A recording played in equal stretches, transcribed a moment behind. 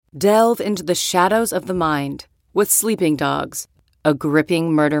Delve into the shadows of the mind with Sleeping Dogs, a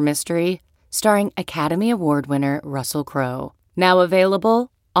gripping murder mystery starring Academy Award winner Russell Crowe. Now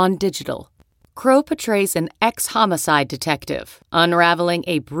available on digital. Crowe portrays an ex-homicide detective unraveling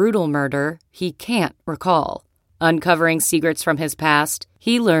a brutal murder he can't recall. Uncovering secrets from his past,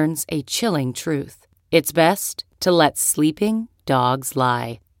 he learns a chilling truth. It's best to let sleeping dogs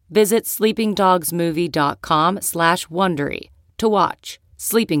lie. Visit sleepingdogsmovie.com/Wondery to watch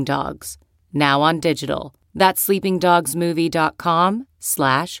Sleeping Dogs, now on digital. That's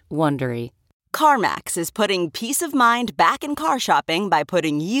sleepingdogsmovie.com/Wondery. CarMax is putting peace of mind back in car shopping by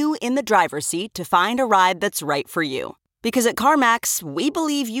putting you in the driver's seat to find a ride that's right for you. Because at CarMax, we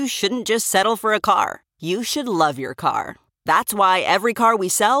believe you shouldn't just settle for a car. You should love your car. That's why every car we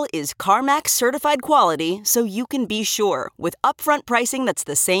sell is CarMax certified quality, so you can be sure with upfront pricing that's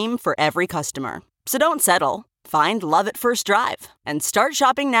the same for every customer. So don't settle. Find love at first drive and start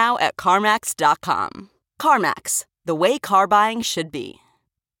shopping now at CarMax.com. CarMax, the way car buying should be.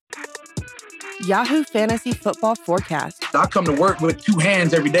 Yahoo Fantasy Football Forecast. I come to work with two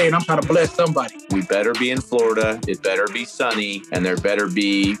hands every day, and I'm trying to bless somebody. We better be in Florida, it better be sunny, and there better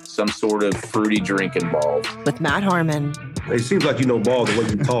be some sort of fruity drink involved. With Matt Harmon. It seems like you know ball the way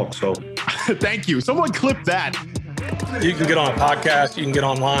you talk, so. Thank you. Someone clip that. You can get on a podcast, you can get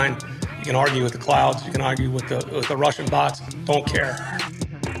online, you can argue with the clouds, you can argue with the Russian bots. Don't care.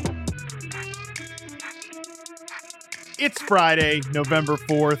 It's Friday, November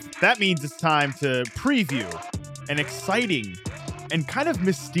 4th. That means it's time to preview an exciting and kind of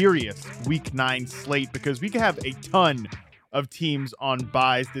mysterious Week 9 slate because we can have a ton of teams on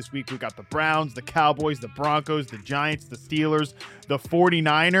buys this week. We've got the Browns, the Cowboys, the Broncos, the Giants, the Steelers, the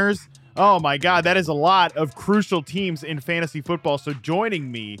 49ers. Oh my God, that is a lot of crucial teams in fantasy football. So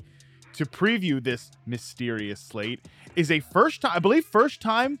joining me to preview this mysterious slate is a first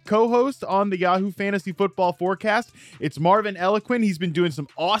time co-host on the Yahoo Fantasy Football Forecast. It's Marvin Eloquin. He's been doing some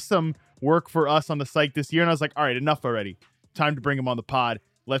awesome work for us on the site this year. And I was like, all right, enough already. Time to bring him on the pod.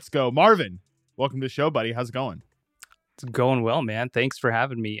 Let's go. Marvin, welcome to the show, buddy. How's it going? It's going well, man. Thanks for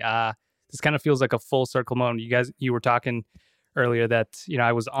having me. This kind of feels like a full circle moment. You were talking earlier that,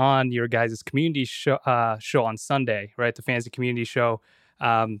 I was on your guys' community show on Sunday, right? The fantasy community show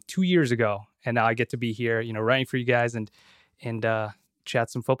 2 years ago. And now I get to be here, writing for you guys and chat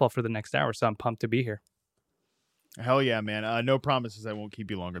some football for the next hour. So I'm pumped to be here. Hell yeah, man. No promises I won't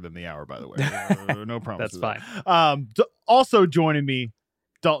keep you longer than the hour, by the way. No promises. That's fine. Also joining me,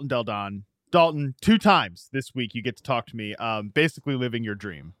 Dalton Del Don. Dalton, 2 times this week you get to talk to me, basically living your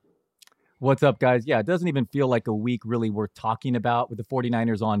dream. What's up, guys? Yeah, it doesn't even feel like a week really worth talking about with the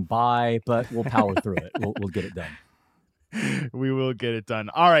 49ers on bye, but we'll power through it. We'll get it done. We will get it done.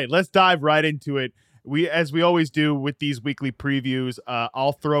 All right, let's dive right into it. As we always do with these weekly previews,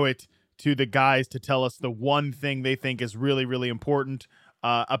 I'll throw it to the guys to tell us the one thing they think is really, really important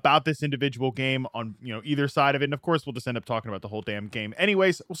about this individual game on either side of it. And of course, we'll just end up talking about the whole damn game.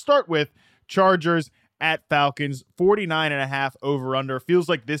 Anyways, we'll start with Chargers at Falcons, 49.5 over under. Feels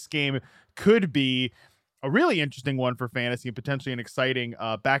like this game could be a really interesting one for fantasy and potentially an exciting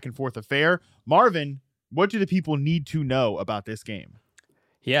back and forth affair. Marvin, what do the people need to know about this game?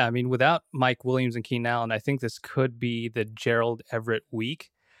 Yeah, without Mike Williams and Keenan Allen, I think this could be the Gerald Everett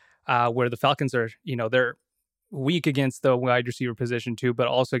week, where the Falcons are, they're weak against the wide receiver position too, but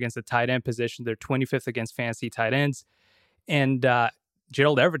also against the tight end position. They're 25th against fantasy tight ends. And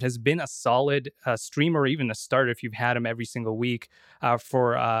Gerald Everett has been a solid streamer, or even a starter if you've had him every single week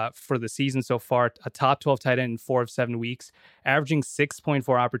for the season so far. A top 12 tight end in 4 of 7 weeks, averaging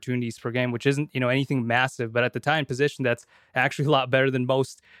 6.4 opportunities per game, which isn't anything massive, but at the tight end position, that's actually a lot better than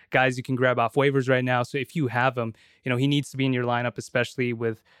most guys you can grab off waivers right now. So if you have him, he needs to be in your lineup, especially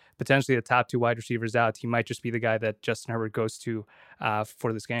with potentially the top 2 wide receivers out. He might just be the guy that Justin Herbert goes to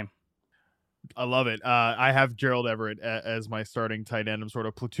for this game. I love it. I have Gerald Everett as my starting tight end. I'm sort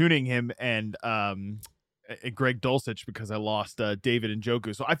of platooning him and Greg Dulcich because I lost David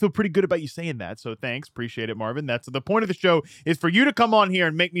Njoku. So I feel pretty good about you saying that. So thanks. Appreciate it, Marvin. That's the point of the show, is for you to come on here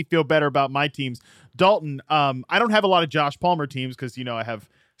and make me feel better about my teams. Dalton, I don't have a lot of Josh Palmer teams because, I have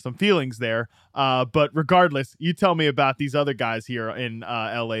some feelings there. But regardless, you tell me about these other guys here in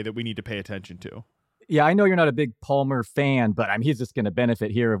LA that we need to pay attention to. Yeah, I know you're not a big Palmer fan, but he's just going to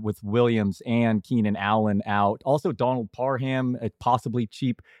benefit here with Williams and Keenan Allen out. Also, Donald Parham, a possibly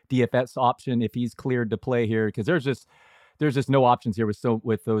cheap DFS option if he's cleared to play here, because there's just no options here with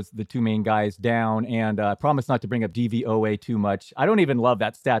the 2 main guys down. And I promise not to bring up DVOA too much. I don't even love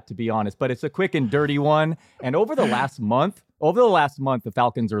that stat, to be honest, but it's a quick and dirty one. And over the last month, the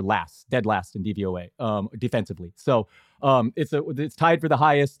Falcons are dead last in DVOA defensively. So It's tied for the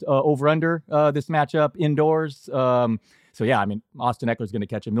highest over-under this matchup indoors. So yeah, I mean, Austin Eckler's going to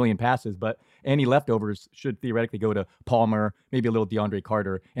catch 1 million passes, but any leftovers should theoretically go to Palmer, maybe a little DeAndre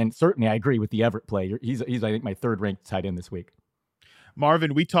Carter, and certainly I agree with the Everett play. He's I think my 3rd ranked tight end this week.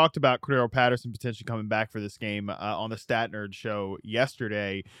 Marvin, we talked about Cordero Patterson potentially coming back for this game on the Stat Nerd show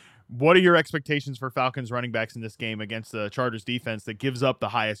yesterday. What are your expectations for Falcons running backs in this game against the Chargers defense that gives up the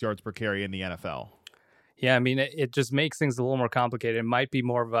highest yards per carry in the NFL? Yeah, I mean, it just makes things a little more complicated. It might be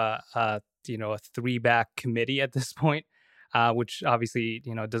more of a 3-back committee at this point, which obviously,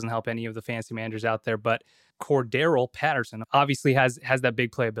 doesn't help any of the fantasy managers out there. But Cordero Patterson obviously has that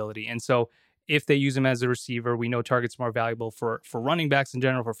big playability. And so if they use him as a receiver, we know target's more valuable for running backs in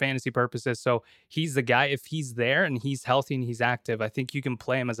general for fantasy purposes. So he's the guy. If he's there and he's healthy and he's active, I think you can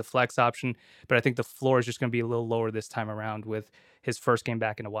play him as a flex option. But I think the floor is just going to be a little lower this time around with his first game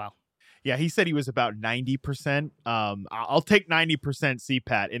back in a while. Yeah, he said he was about 90%. I'll take 90%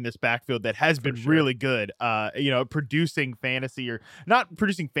 CPAT in this backfield that has been really good. Producing fantasy, or not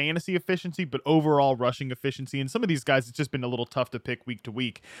producing fantasy efficiency, but overall rushing efficiency. And some of these guys, it's just been a little tough to pick week to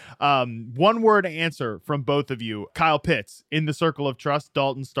week. One word answer from both of you. Kyle Pitts in the circle of trust.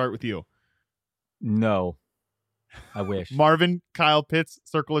 Dalton, start with you. No, I wish. Marvin, Kyle Pitts,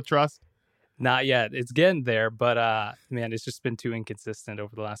 circle of trust. Not yet. It's getting there, but man, it's just been too inconsistent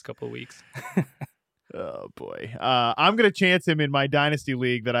over the last couple of weeks. Oh boy. I'm going to chance him in my dynasty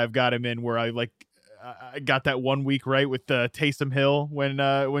league that I've got him in, where I got that 1 week right with Taysom Hill when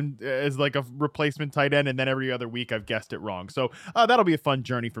as like a replacement tight end, and then every other week I've guessed it wrong. So that'll be a fun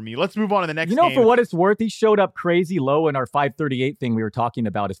journey for me. Let's move on to the next game. For what it's worth, he showed up crazy low in our 538 thing we were talking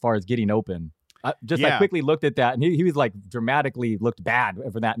about as far as getting open. I quickly looked at that, and he was like dramatically looked bad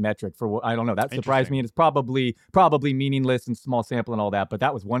for that metric. For I don't know, that surprised me, and it's probably meaningless and small sample and all that. But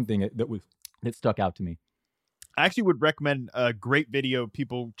that was one thing that stuck out to me. I actually would recommend a great video.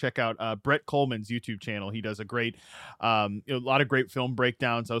 People check out Brett Coleman's YouTube channel. He does a lot of great film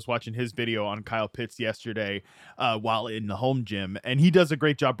breakdowns. I was watching his video on Kyle Pitts yesterday while in the home gym, and he does a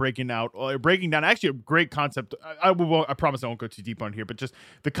great job breaking down actually a great concept. I promise I won't go too deep on here, but just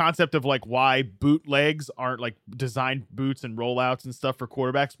the concept of like why bootlegs aren't like designed boots and rollouts and stuff for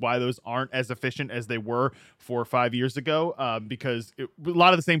quarterbacks, why those aren't as efficient as they were 4 or 5 years ago, because a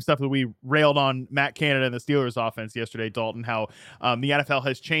lot of the same stuff that we railed on Matt Canada and the Steelers offense yesterday, Dalton, how the NFL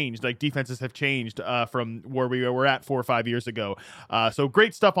has changed, like defenses have changed from where we were at 4 or 5 years ago. So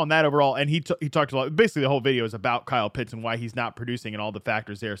great stuff on that overall. And he talked a lot. Basically, the whole video is about Kyle Pitts and why he's not producing and all the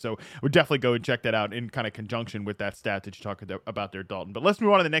factors there. So we'll definitely go and check that out in kind of conjunction with that stat that you talked about there, Dalton. But let's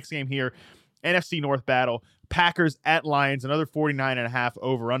move on to the next game here. NFC North battle. Packers at Lions, another 49.5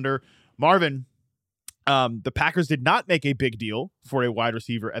 over under. Marvin, the Packers did not make a big deal for a wide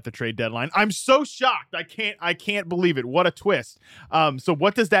receiver at the trade deadline. I'm so shocked. I can't believe it. What a twist. So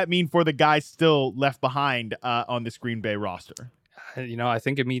what does that mean for the guys still left behind on this Green Bay roster? I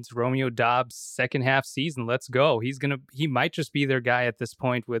think it means Romeo Doubs' second half season. Let's go. He might just be their guy at this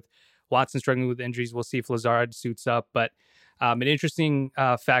point with Watson struggling with injuries. We'll see if Lazard suits up. But an interesting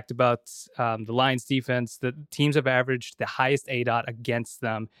fact about the Lions defense, the teams have averaged the highest ADOT against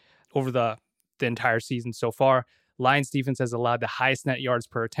them over the entire season so far. Lions defense has allowed the highest net yards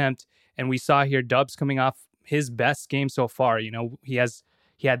per attempt, and we saw here Doubs coming off his best game so far. He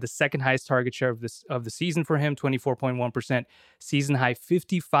had the second highest target share of the season for him, 24.1%, season high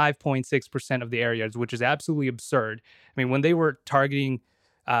 55.6% of the air yards, which is absolutely absurd. I mean, when they were targeting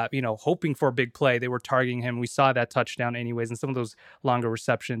hoping for a big play, they were targeting him. We saw that touchdown anyways, and some of those longer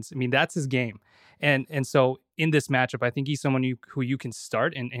receptions. I mean, that's his game. And so in this matchup, I think he's someone who you can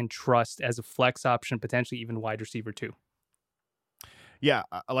start and trust as a flex option, potentially even wide receiver too. Yeah,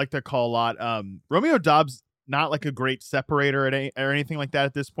 I like that call a lot. Romeo Doubs, not like a great separator or anything like that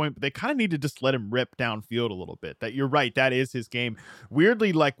at this point, but they kind of need to just let him rip downfield a little bit. That you're right, that is his game.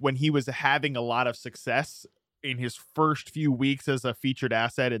 Weirdly, like when he was having a lot of success in his first few weeks as a featured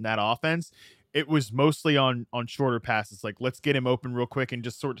asset in that offense, it was mostly on shorter passes. Like, let's get him open real quick and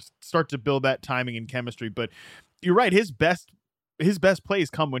just sort of start to build that timing and chemistry. But you're right, his best plays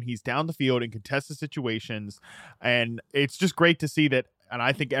come when he's down the field in contested situations. And it's just great to see that. And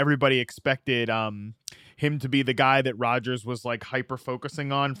I think everybody expected him to be the guy that Rodgers was like hyper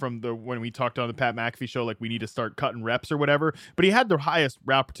focusing on when we talked on the Pat McAfee show, like we need to start cutting reps or whatever. But he had the highest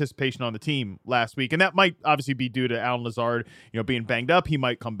route participation on the team last week. And that might obviously be due to Allen Lazard, being banged up. He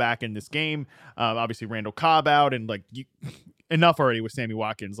might come back in this game. Obviously Randall Cobb out, and enough already with Sammy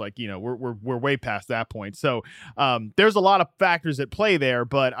Watkins. We're way past that point. So there's a lot of factors at play there,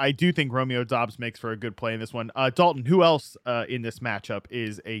 but I do think Romeo Doubs makes for a good play in this one. Dalton, who else in this matchup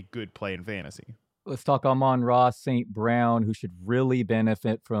is a good play in fantasy? Let's talk Amon-Ra St. Brown, who should really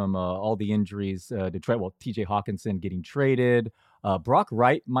benefit from all the injuries. Detroit, TJ Hawkinson getting traded. Brock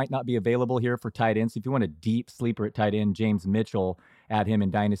Wright might not be available here for tight ends. If you want a deep sleeper at tight end, James Mitchell, add him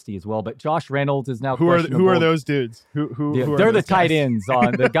in Dynasty as well. But Josh Reynolds is now who are those dudes? Who they're are the tight guys? ends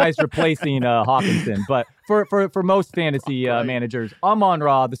on the guys replacing Hawkinson. But for most fantasy managers,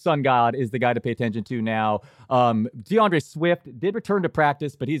 Amon-Ra, the Sun God, is the guy to pay attention to now. DeAndre Swift did return to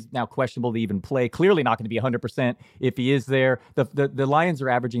practice, but he's now questionable to even play. Clearly not going to be 100% if he is there. The Lions are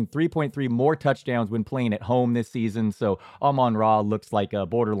averaging 3.3 more touchdowns when playing at home this season. So Amon-Ra looks like a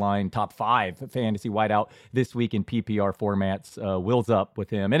borderline top 5 fantasy wideout this week in PPR formats. Will's up with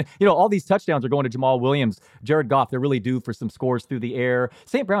him. And, all these touchdowns are going to Jamal Williams, Jared Goff. They're really due for some scores through the air.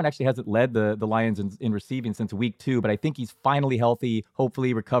 St. Brown actually hasn't led the Lions in receiving since week 2, but I think he's finally healthy,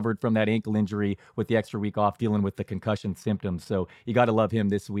 hopefully recovered from that ankle injury with the extra week off dealing with the concussion symptoms. So you got to love him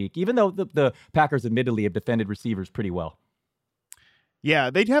this week, even though the Packers admittedly have defended receivers pretty well. Yeah,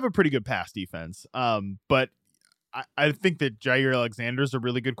 they have a pretty good pass defense. But I think that Jair Alexander is a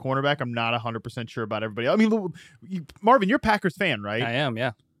really good cornerback. I'm not 100% sure about everybody. I mean, Marvin, you're a Packers fan, right? I am,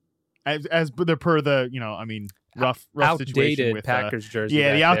 yeah. As per the rough outdated situation with Packers jersey.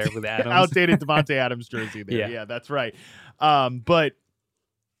 Yeah, the with Adams. outdated Devontae Adams jersey there. Yeah, that's right. But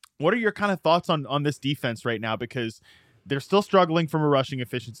what are your kind of thoughts on this defense right now? Because they're still struggling from a rushing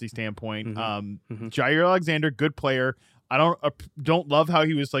efficiency standpoint. Jair Alexander, good player. I don't love how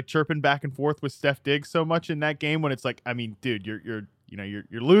he was like chirping back and forth with Steph Diggs so much in that game when it's like, I mean, dude, you're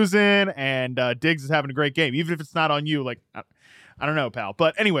losing and Diggs is having a great game, even if it's not on you. Like, I don't know, pal.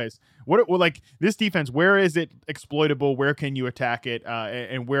 But anyways, what like this defense, where is it exploitable? Where can you attack it?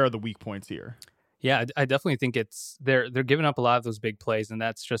 And where are the weak points here? Yeah, I definitely think they're giving up a lot of those big plays, and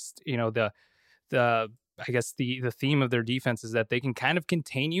that's just the I guess the theme of their defense is that they can kind of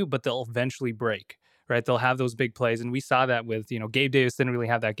contain you, but they'll eventually break. Right, they'll have those big plays, and we saw that with Gabe Davis didn't really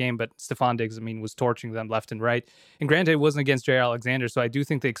have that game, but Stephon Diggs, was torching them left and right. And granted, it wasn't against Jair Alexander, so I do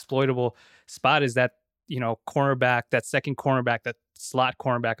think the exploitable spot is that cornerback, that second cornerback, that slot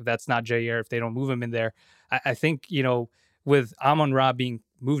cornerback. If that's not Jair, if they don't move him in there, I think with Amon-Ra being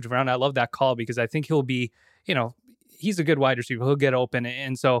moved around, I love that call because I think he'll be he's a good wide receiver. He'll get open,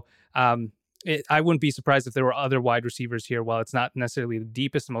 and so. I wouldn't be surprised if there were other wide receivers here. While it's not necessarily the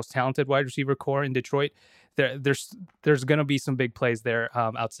deepest and most talented wide receiver core in Detroit, there's going to be some big plays there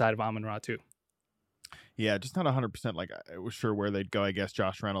outside of Amon-Ra too. Yeah, just not 100% like I was sure where they'd go, I guess,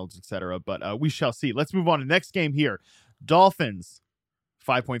 Josh Reynolds, etc. But we shall see. Let's move on to the next game here. Dolphins,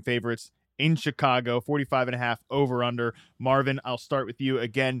 5-point favorites in Chicago, 45.5 over under. Marvin, I'll start with you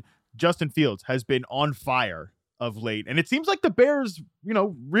again. Justin Fields has been on fire of late, and it seems like the Bears,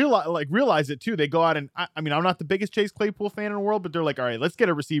 realize it too. They go out and I'm not the biggest Chase Claypool fan in the world, but they're like, all right, let's get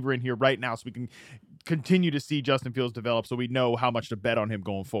a receiver in here right now so we can continue to see Justin Fields develop, so we know how much to bet on him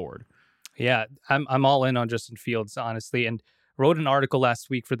going forward. Yeah, I'm all in on Justin Fields, honestly, and wrote an article last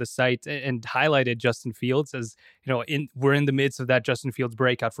week for the site and highlighted Justin Fields as we're in the midst of that Justin Fields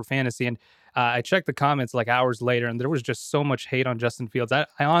breakout for fantasy. And I checked the comments like hours later, and there was just so much hate on Justin Fields. I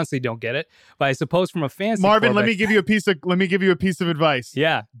honestly don't get it, but I suppose from a fantasy Marvin, let me give you a piece of advice.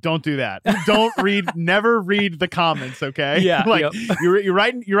 Yeah, don't do that. Never read the comments. Okay. Yeah, you're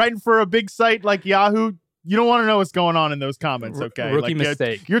writing for a big site like Yahoo. You don't want to know what's going on in those comments. Okay, rookie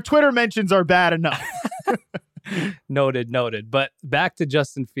mistake. Your Twitter mentions are bad enough. Noted. But back to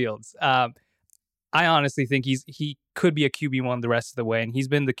Justin Fields. I honestly think he could be a QB1 the rest of the way, and he's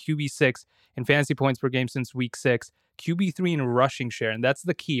been the QB6 in fantasy points per game since week 6, QB3 in rushing share, and that's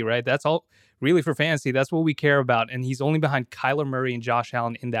the key, right? That's all really for fantasy. That's what we care about, and he's only behind Kyler Murray and Josh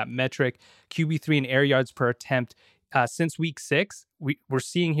Allen in that metric. QB3 in air yards per attempt. Since week 6, we're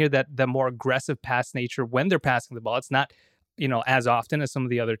seeing here that the more aggressive pass nature when they're passing the ball, it's not as often as some of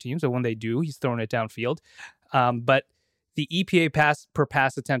the other teams, but when they do, he's throwing it downfield. But the EPA per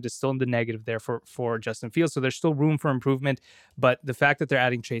pass attempt is still in the negative there for Justin Fields, so there's still room for improvement. But the fact that they're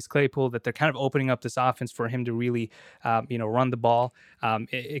adding Chase Claypool, that they're kind of opening up this offense for him to really, run the ball,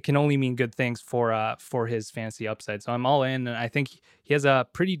 it can only mean good things for his fantasy upside. So I'm all in, and I think he has a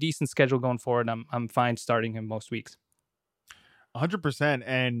pretty decent schedule going forward. I'm fine starting him most weeks. 100%,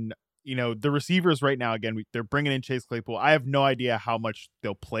 and the receivers right now, again, they're bringing in Chase Claypool. I have no idea how much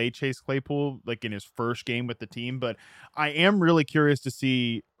they'll play Chase Claypool like in his first game with the team, but I am really curious to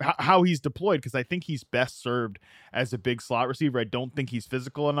see how he's deployed because I think he's best served as a big slot receiver. I don't think he's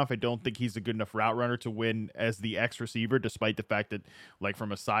physical enough. I don't think he's a good enough route runner to win as the X receiver, despite the fact that, like,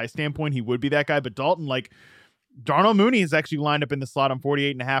 from a size standpoint, he would be that guy. But Dalton, Darnell Mooney is actually lined up in the slot on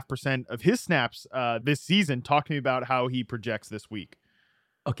 48.5% of his snaps this season. Talk to me about how he projects this week.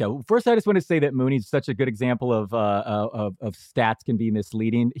 Okay, well, first I just want to say that Mooney's such a good example of stats can be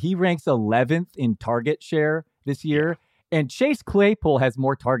misleading. He ranks 11th in target share this year, and Chase Claypool has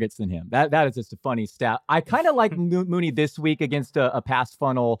more targets than him. That is just a funny stat. I kind of like Mooney this week against a pass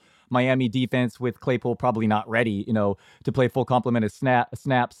funnel Miami defense with Claypool probably not ready, to play full complement of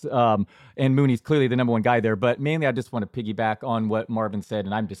snaps. And Mooney's clearly the number one guy there. But mainly I just want to piggyback on what Marvin said,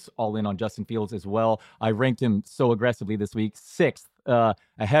 and I'm just all in on Justin Fields as well. I ranked him so aggressively this week, 6th.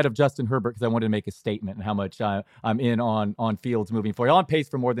 Ahead of Justin Herbert because I wanted to make a statement and how much I'm in on Fields moving forward. On pace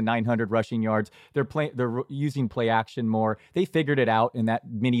for more than 900 rushing yards. They're using play action more. They figured it out in that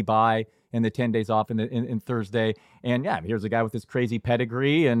mini bye and the 10 days off in Thursday. And yeah, here's a guy with this crazy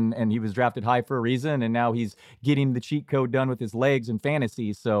pedigree and he was drafted high for a reason. And now he's getting the cheat code done with his legs and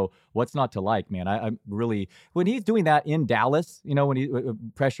fantasy. So what's not to like, man? I'm really, when he's doing that in Dallas, when he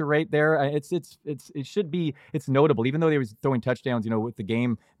pressure rate there, it's notable, even though they was throwing touchdowns, with the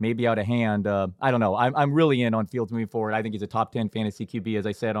game maybe out of hand. I don't know. I'm really in on Fields moving forward. I think he's a top 10 fantasy QB, as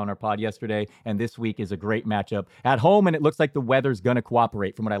I said on our pod yesterday. And this week is a great matchup at home. And it looks like the weather's going to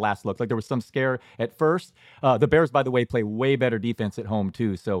cooperate from when I last looked. Like there was some scare at first. The Bears, by the way, play way better defense at home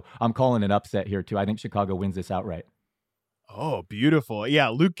too. So I'm calling an upset here too. I think Chicago wins this outright. Oh, beautiful. Yeah,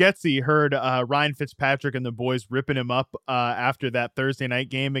 Luke Getsy heard Ryan Fitzpatrick and the boys ripping him up after that Thursday night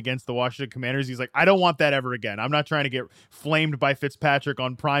game against the Washington Commanders. He's like, I don't want that ever again. I'm not trying to get flamed by Fitzpatrick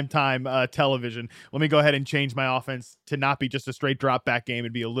on primetime television. Let me go ahead and change my offense to not be just a straight drop back game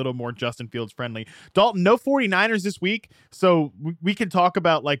and be a little more Justin Fields friendly. Dalton, no 49ers this week, so we can talk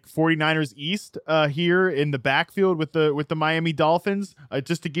about like 49ers East here in the backfield with the Miami Dolphins,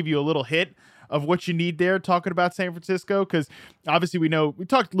 just to give you a little hit of what you need there, talking about San Francisco, because obviously we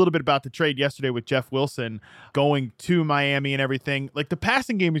talked a little bit about the trade yesterday with Jeff Wilson going to Miami and everything. Like the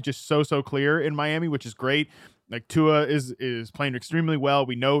passing game is just so clear in Miami, which is great. Like Tua is playing extremely well.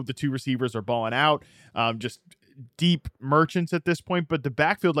 We know the two receivers are balling out, just deep merchants at this point. But the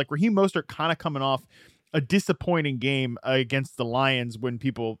backfield, like Raheem Mostert, kind of coming off a disappointing game against the Lions when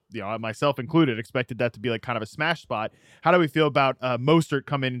people, myself included, expected that to be like kind of a smash spot. How do we feel about Mostert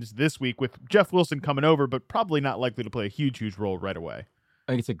coming into this week with Jeff Wilson coming over, but probably not likely to play a huge role right away?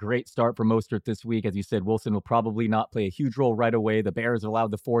 I think it's a great start for Mostert this week. As you said, Wilson will probably not play a huge role right away. The Bears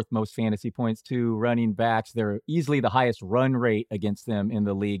allowed the 4th most fantasy points to running backs. They're easily the highest run rate against them in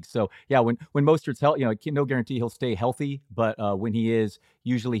the league. So yeah, when Mostert's healthy, no guarantee he'll stay healthy, but when he is,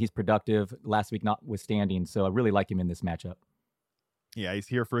 usually he's productive, last week notwithstanding. So I really like him in this matchup. Yeah, he's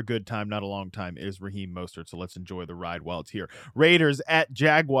here for a good time, not a long time, is Raheem Mostert. So let's enjoy the ride while it's here. Raiders at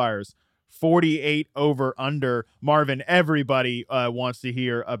Jaguars. 48 over under. Marvin, everybody wants to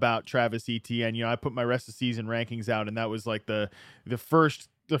hear about Travis Etienne. I put my rest of season rankings out, and that was like the first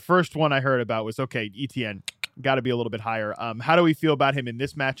one I heard about was, okay, Etienne got to be a little bit higher. How do we feel about him in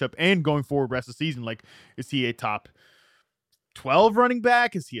this matchup and going forward rest of the season? Like, is he a top 12 running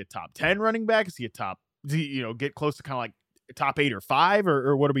back? Is he a top 10 running back? Is he a top, get close to kind of like top 8 or 5,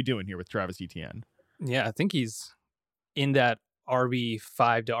 or what are we doing here with Travis Etienne? Yeah, I think he's in that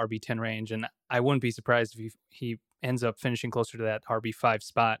RB5 to RB10 range, and I wouldn't be surprised if he ends up finishing closer to that RB5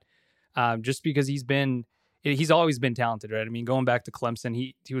 spot, just because he's always been talented, right? I mean, going back to Clemson,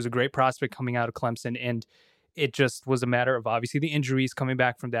 he was a great prospect coming out of Clemson, and it just was a matter of obviously the injuries coming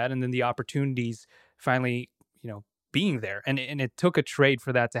back from that, and then the opportunities finally, being there, and it took a trade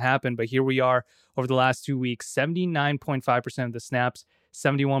for that to happen. But here we are over the last 2 weeks, 79.5% of the snaps,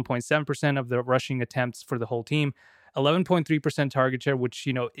 71.7% of the rushing attempts for the whole team. 11.3% target share, which,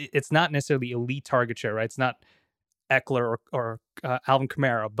 it's not necessarily elite target share, right? It's not Eckler or Alvin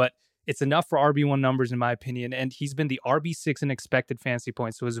Kamara, but it's enough for RB1 numbers, in my opinion. And he's been the RB6 in expected fantasy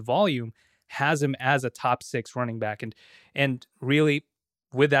points. So his volume has him as a top 6 running back. And really,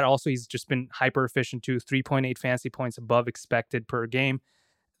 with that also, he's just been hyper efficient too, 3.8 fantasy points above expected per game.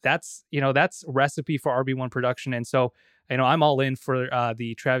 That's recipe for RB1 production. And so, I'm all in for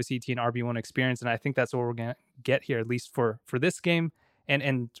the Travis Etienne RB1 experience, and I think that's what we're going to get here, at least for this game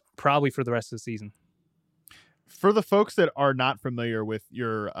and probably for the rest of the season. For the folks that are not familiar with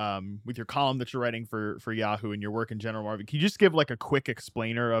your column that you're writing for Yahoo and your work in general, Marvin, can you just give like a quick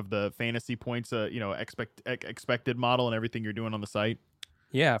explainer of the fantasy points, expected model and everything you're doing on the site?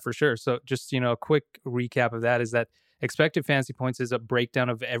 Yeah, for sure. So just, a quick recap of that is that expected fantasy points is a breakdown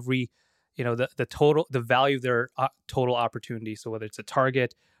of every the value of their total opportunity. So whether it's a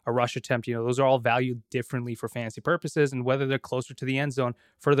target, a rush attempt, those are all valued differently for fantasy purposes, and whether they're closer to the end zone,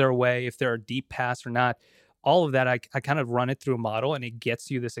 further away, if they're a deep pass or not, all of that, I kind of run it through a model, and it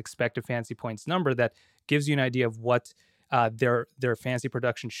gets you this expected fantasy points number that gives you an idea of what their fantasy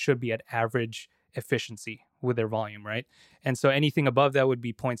production should be at average efficiency, with their volume, right? And so anything above that would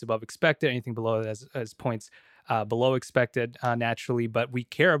be points above expected. Anything below that as points below expected naturally. But we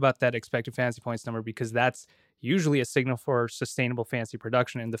care about that expected fantasy points number because that's usually a signal for sustainable fantasy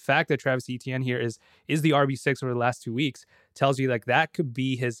production. And the fact that Travis Etienne here is the RB6 over the last 2 weeks tells you like that could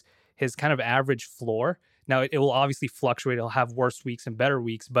be his kind of average floor. Now it will obviously fluctuate. It'll have worse weeks and better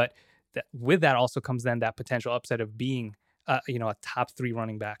weeks, but with that also comes then that potential upside of being a top 3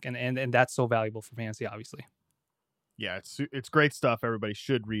 running back. And that's so valuable for fantasy, obviously. Yeah, it's great stuff. Everybody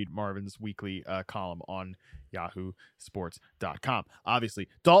should read Marvin's weekly column on yahoosports.com. Obviously,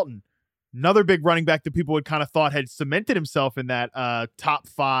 Dalton, another big running back that people would kind of thought had cemented himself in that top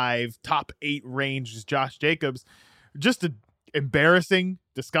 5, top 8 range is Josh Jacobs. Just an embarrassing,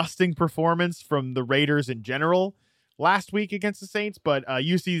 disgusting performance from the Raiders in general last week against the Saints, but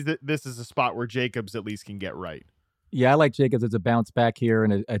you see that this is a spot where Jacobs at least can get right. Yeah, I like Jacobs as a bounce back here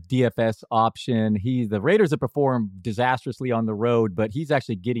and a DFS option. The Raiders have performed disastrously on the road, but he's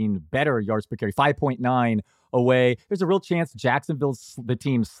actually getting better yards per carry, 5.9 away. There's a real chance Jacksonville's the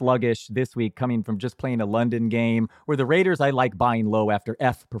team sluggish this week, coming from just playing a London game, where the Raiders I like buying low after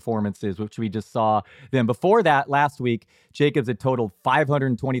F performances, which we just saw them. Before that, last week, Jacobs had totaled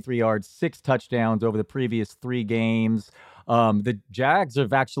 523 yards, 6 touchdowns over the previous 3 games. The Jags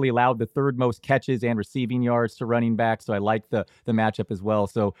have actually allowed the 3rd most catches and receiving yards to running back, so I like the matchup as well.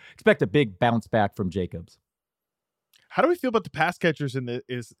 So expect a big bounce back from Jacobs. How do we feel about the pass catchers in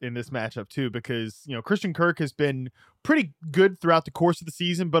this matchup too? Because Christian Kirk has been pretty good throughout the course of the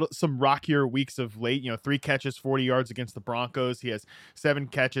season, but some rockier weeks of late. 3 catches, 40 yards against the Broncos. He has 7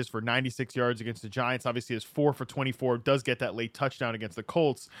 catches for 96 yards against the Giants. Obviously, has 4 for 24. Does get that late touchdown against the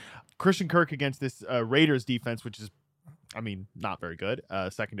Colts. Christian Kirk against this Raiders defense, which is, not very good.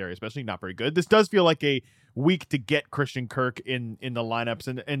 Secondary especially not very good. This does feel like a week to get Christian Kirk in the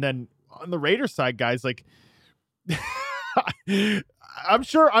lineups, and then on the Raiders side, guys, like. I'm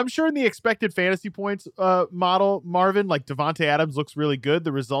sure in the expected fantasy points model, Marvin, like Davante Adams looks really good.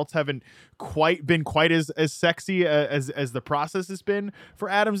 The results haven't quite been as sexy as the process has been for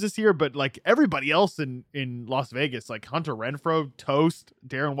Adams this year, but like everybody else in Las Vegas, like Hunter Renfrow, toast.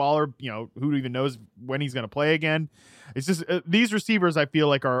 Darren Waller, who even knows when he's going to play again. It's just these receivers I feel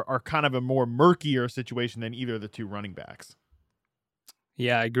like are kind of a more murkier situation than either of the 2 running backs.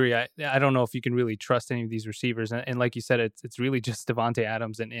 Yeah, I agree. I don't know if you can really trust any of these receivers, and like you said, it's really just Davante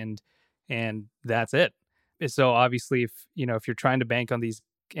Adams and that's it. So obviously, if you're trying to bank on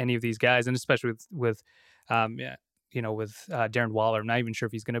any of these guys, and especially with Darren Waller, I'm not even sure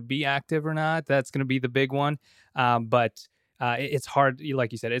if he's going to be active or not. That's going to be the big one. But it's hard,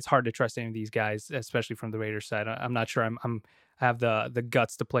 like you said, it's hard to trust any of these guys, especially from the Raiders side. I'm not sure I have the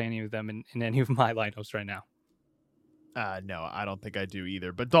guts to play any of them in any of my lineups right now. No, I don't think I do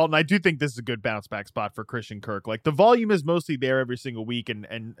either. But Dalton, I do think this is a good bounce back spot for Christian Kirk. Like the volume is mostly there every single week, and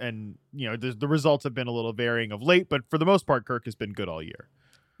the results have been a little varying of late. But for the most part, Kirk has been good all year.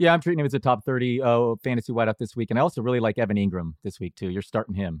 Yeah, I'm treating him as a top 30 fantasy wideout this week, and I also really like Evan Ingram this week too. You're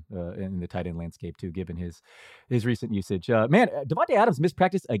starting him in the tight end landscape too, given his recent usage. Davante Adams missed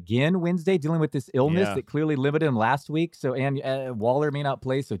practice again Wednesday, dealing with this illness that clearly limited him last week. So Waller may not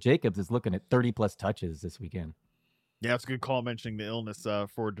play, so Jacobs is looking at 30 plus touches this weekend. Yeah, it's a good call mentioning the illness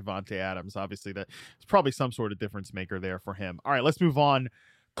for Davante Adams. Obviously, that's probably some sort of difference maker there for him. All right, let's move on.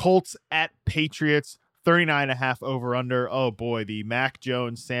 Colts at Patriots, 39.5 over under. Oh boy, the Mac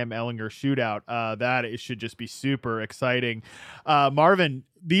Jones, Sam Ehlinger shootout. That should just be super exciting. Marvin,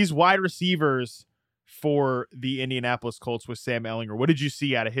 these wide receivers for the Indianapolis Colts with Sam Ehlinger, what did you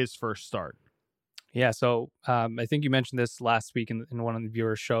see out of his first start? Yeah, so I think you mentioned this last week in one of the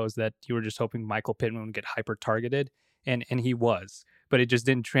viewer shows that you were just hoping Michael Pittman would get hyper targeted. And he was, but it just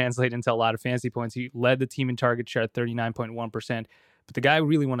didn't translate into a lot of fantasy points. He led the team in target share at 39.1%. But the guy we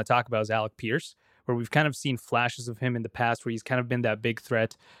really want to talk about is Alec Pierce, where we've kind of seen flashes of him in the past where he's kind of been that big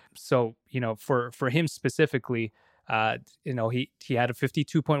threat. So, for him specifically, he had a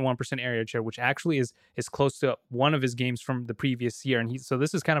 52.1% area share, which actually is close to one of his games from the previous year. And so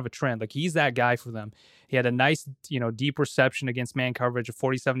this is kind of a trend. Like he's that guy for them. He had a nice, deep reception against man coverage, a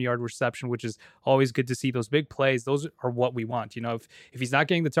 47-yard reception, which is always good to see. Those big plays, those are what we want. If he's not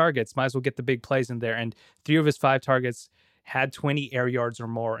getting the targets, might as well get the big plays in there. And 3 of his 5 targets had 20 air yards or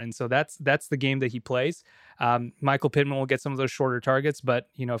more. And so that's the game that he plays. Michael Pittman will get some of those shorter targets, but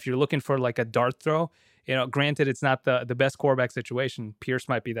if you're looking for like a dart throw, granted it's not the best quarterback situation, Pierce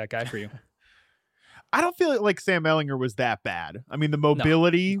might be that guy for you. I don't feel like Sam Ehlinger was that bad. I mean, the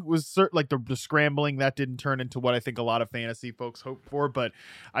mobility was like the scrambling that didn't turn into what I think a lot of fantasy folks hope for, but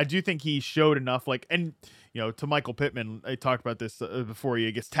I do think he showed enough. Like, and to Michael Pittman, I talked about this before. He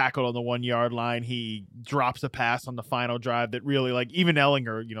gets tackled on the 1 yard line. He drops a pass on the final drive that really, like, even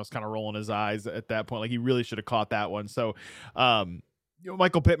Ehlinger, is kind of rolling his eyes at that point. Like, he really should have caught that one. So,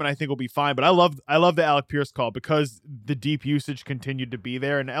 Michael Pittman, I think, will be fine. But I love the Alec Pierce call because the deep usage continued to be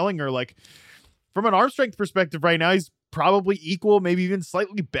there, and Ehlinger, like, from an arm strength perspective right now, he's probably equal, maybe even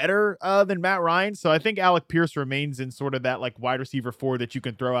slightly better than Matt Ryan. So I think Alec Pierce remains in sort of that like wide receiver 4 that you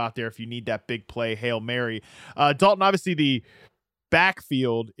can throw out there if you need that big play, Hail Mary. Dalton, obviously the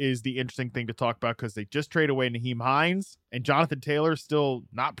backfield is the interesting thing to talk about because they just traded away Nyheim Hines and Jonathan Taylor still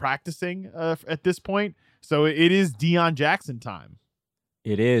not practicing at this point. So it is Deion Jackson time.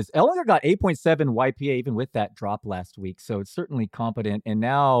 It is. Ehlinger got 8.7 YPA even with that drop last week, so it's certainly competent. And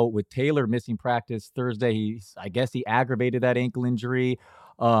now with Taylor missing practice Thursday, I guess he aggravated that ankle injury.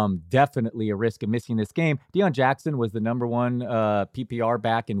 Definitely a risk of missing this game. Deion Jackson was the number 1 PPR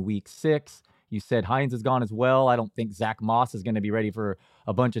back in week 6. You said Hines is gone as well. I don't think Zach Moss is going to be ready for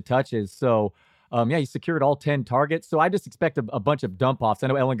a bunch of touches. So, he secured all 10 targets. So I just expect a bunch of dump offs. I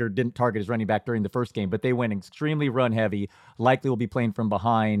know Ehlinger didn't target his running back during the first game, but they went extremely run heavy. Likely will be playing from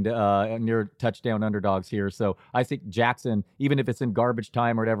behind near touchdown underdogs here. So I think Jackson, even if it's in garbage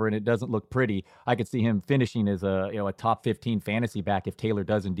time or whatever, and it doesn't look pretty, I could see him finishing as a top 15 fantasy back if Taylor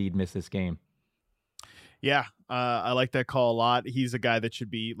does indeed miss this game. Yeah, I like that call a lot. He's a guy that should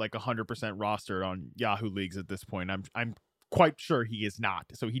be like 100% rostered on Yahoo leagues at this point. I'm quite sure he is not.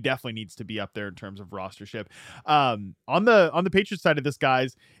 So he definitely needs to be up there in terms of rostership. On the Patriots side of this,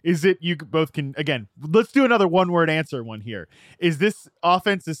 guys, is it you both can, again, let's do another one-word answer one here. Is this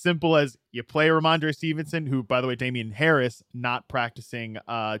offense as simple as you play Ramondre Stevenson, who, by the way, Damian Harris not practicing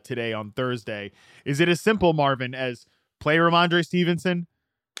today on Thursday? Is it as simple, Marvin, as play Ramondre Stevenson,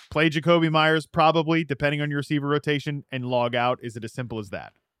 play Jacoby Myers, probably, depending on your receiver rotation, and log out? Is it as simple as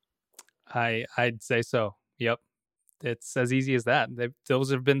that? I'd say so. Yep. It's as easy as that. Those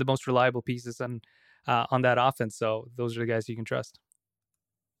have been the most reliable pieces on that offense. So those are the guys you can trust.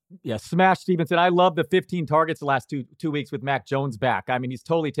 Yeah, smash Stevenson. I love the 15 targets the last two weeks with Mac Jones back. I mean, he's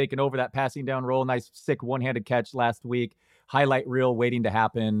totally taken over that passing down role. Nice, sick one-handed catch last week. Highlight reel waiting to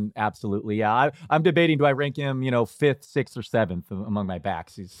happen. Absolutely. Yeah, I'm debating, do I rank him, 5th, 6th, or 7th among my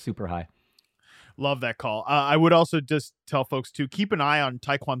backs? He's super high. Love that call. I would also just tell folks to keep an eye on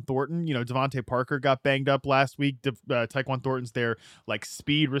Tyquan Thornton. Devontae Parker got banged up last week. Tyquan Thornton's their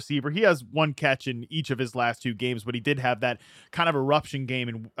speed receiver. He has 1 catch in each of his last 2 games, but he did have that kind of eruption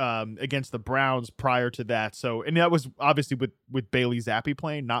game against the Browns prior to that. So, and that was obviously with Bailey Zappi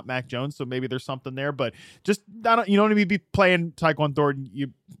playing, not Mac Jones. So maybe there's something there, but just you don't need to be playing Tyquan Thornton.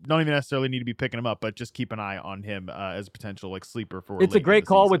 You don't even necessarily need to be picking him up, but just keep an eye on him as a potential sleeper for. It's a great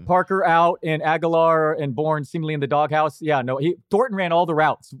call with Parker out and Aguilar and Bourne seemingly in the doghouse. Yeah, no, Thornton ran all the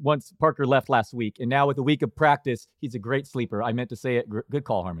routes once Parker left last week, and now with a week of practice, he's a great sleeper. I meant to say it. Good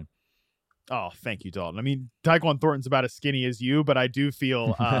call, Harmon. Oh, thank you, Dalton. I mean, Tyquan Thornton's about as skinny as you, but I do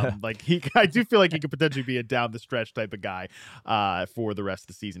feel like he could potentially be a down the stretch type of guy for the rest of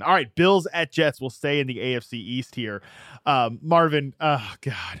the season. All right, Bills at Jets. We'll stay in the AFC East here. Marvin, oh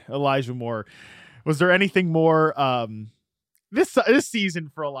God, Elijah Moore. Was there anything more this season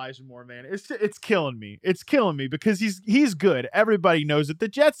for Elijah Moore, man? It's killing me. It's killing me because he's good. Everybody knows it. The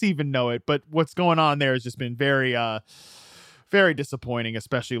Jets even know it, but what's going on there has just been very very disappointing,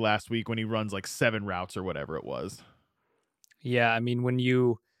 especially last week when he runs 7 routes or whatever it was. Yeah, I mean, when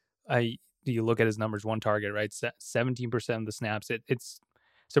you look at his numbers, 1 target, right? 17% of the snaps. It's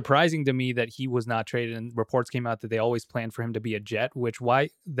surprising to me that he was not traded, and reports came out that they always planned for him to be a Jet, which why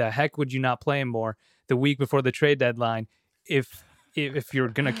the heck would you not play him more the week before the trade deadline if you're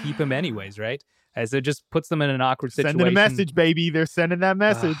going to keep him anyways, right? As it just puts them in an awkward situation. Sending a message, baby. They're sending that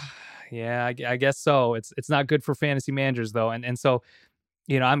message. Yeah, I guess so. It's not good for fantasy managers, though. And so,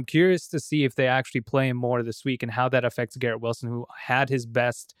 I'm curious to see if they actually play him more this week and how that affects Garrett Wilson, who had his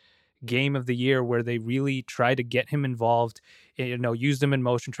best game of the year where they really tried to get him involved, used him in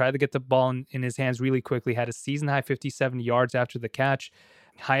motion, tried to get the ball in his hands really quickly, had a season-high 57 yards after the catch,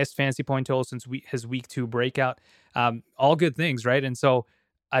 highest fantasy point total since his week 2 breakout. All good things, right? And so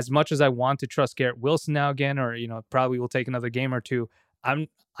as much as I want to trust Garrett Wilson now again, or, probably will take another game or two,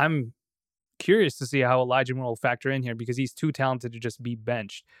 I'm curious to see how Elijah Moore will factor in here because he's too talented to just be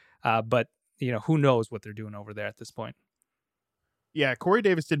benched. But who knows what they're doing over there at this point. Yeah, Corey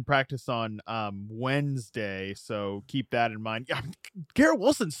Davis didn't practice on Wednesday, so keep that in mind. Yeah, Garrett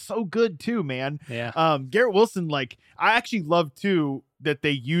Wilson's so good too, man. Yeah. Garrett Wilson, I actually love too that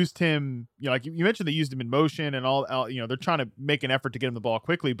they used him, like you mentioned, they used him in motion and all, they're trying to make an effort to get him the ball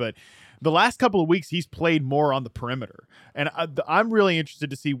quickly. But the last couple of weeks, he's played more on the perimeter. And I'm really interested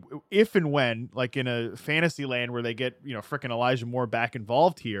to see if and when, like in a fantasy land where they get, frickin' Elijah Moore back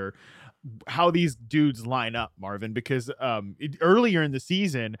involved here, how these dudes line up, Marvin, because earlier in the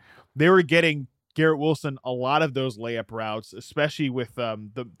season, they were getting Garrett Wilson a lot of those layup routes, especially with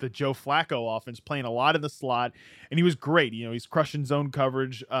the Joe Flacco offense, playing a lot in the slot, and he was great. He's crushing zone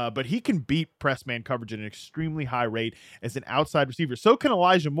coverage, but he can beat press man coverage at an extremely high rate as an outside receiver. So can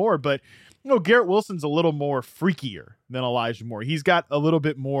Elijah Moore, but Garrett Wilson's a little more freakier than Elijah Moore. He's got a little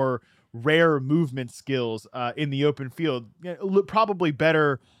bit more rare movement skills in the open field, probably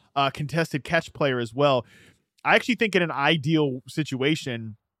better contested catch player as well. I actually think in an ideal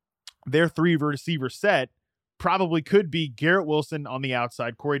situation, their 3 receiver set probably could be Garrett Wilson on the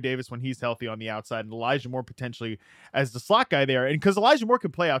outside, Corey Davis when he's healthy on the outside, and Elijah Moore potentially as the slot guy there. And because Elijah Moore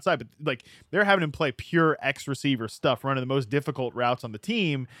can play outside, but like they're having him play pure X receiver stuff, running the most difficult routes on the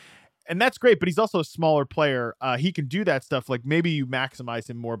team. And that's great, but he's also a smaller player. He can do that stuff. Like maybe you maximize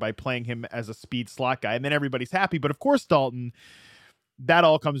him more by playing him as a speed slot guy, and then everybody's happy. But of course, Dalton, that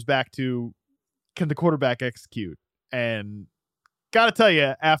all comes back to, can the quarterback execute? And got to tell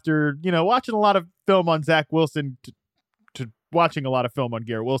you, after, watching a lot of film on Zach Wilson to watching a lot of film on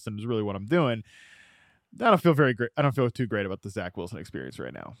Garrett Wilson is really what I'm doing. I don't feel very great. I don't feel too great about the Zach Wilson experience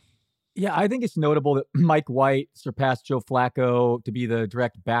right now. Yeah, I think it's notable that Mike White surpassed Joe Flacco to be the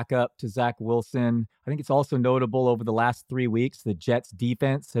direct backup to Zach Wilson. I think it's also notable over the last 3 weeks, the Jets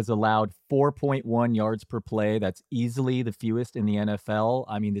defense has allowed 4.1 yards per play. That's easily the fewest in the NFL.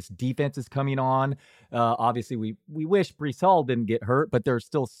 I mean, this defense is coming on. Obviously, we wish Breece Hall didn't get hurt, but there's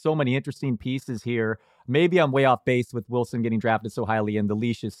still so many interesting pieces here. Maybe I'm way off base with Wilson getting drafted so highly and the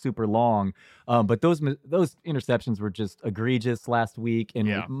leash is super long. But those interceptions were just egregious last week.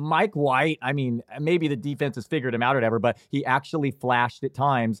 And Mike White, I mean, maybe the defense has figured him out or whatever, but he actually flashed at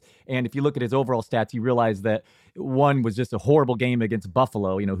times. And if you look at his overall stats, you realize that one was just a horrible game against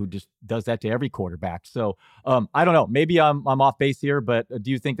Buffalo, who just does that to every quarterback. So I don't know. Maybe I'm off base here, but do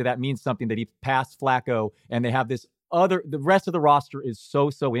you think that means something that he passed Flacco and they have this the rest of the roster is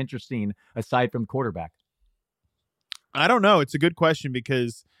so interesting aside from quarterback? I don't know. It's a good question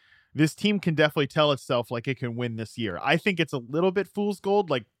because this team can definitely tell itself like it can win this year. I think it's a little bit fool's gold.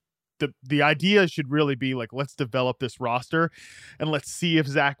 Like the idea should really be like, let's develop this roster and let's see if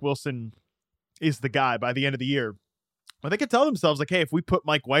Zach Wilson is the guy by the end of the year. But they could tell themselves like, hey, if we put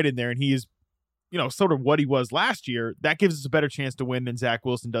Mike White in there and he is, sort of what he was last year, that gives us a better chance to win than Zach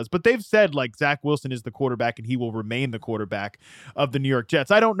Wilson does. But they've said like Zach Wilson is the quarterback and he will remain the quarterback of the New York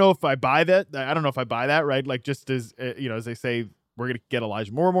Jets. I don't know if I buy that. I don't know if I buy that, right? Like just as, as they say, we're going to get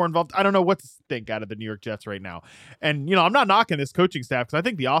Elijah Moore more involved. I don't know what to think out of the New York Jets right now. And, I'm not knocking this coaching staff because I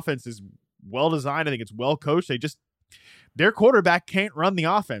think the offense is well designed. I think it's well coached. Their quarterback can't run the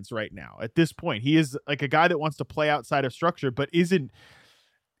offense right now at this point. He is like a guy that wants to play outside of structure, but isn't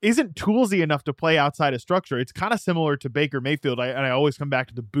toolsy enough to play outside of structure. It's kind of similar to Baker Mayfield. I always come back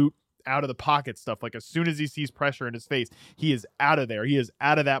to the boot out of the pocket stuff. Like as soon as he sees pressure in his face, he is out of there. He is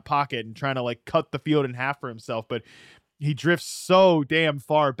out of that pocket and trying to like cut the field in half for himself. But he drifts so damn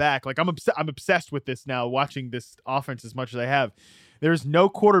far back. Like I'm obsessed with this now, watching this offense as much as I have. There's no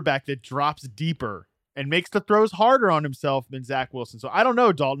quarterback that drops deeper and makes the throws harder on himself than Zach Wilson. So I don't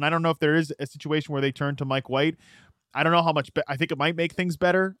know, Dalton. I don't know if there is a situation where they turn to Mike White. I don't know how much. I think it might make things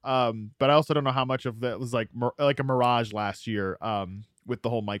better, but I also don't know how much of that was like a mirage last year with the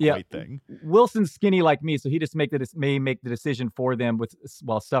whole Mike White thing. Wilson's skinny like me, so he just may make the decision for them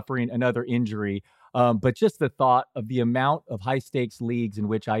while suffering another injury. But just the thought of the amount of high stakes leagues in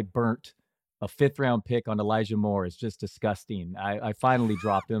which I burnt a 5th round pick on Elijah Moore is just disgusting. I finally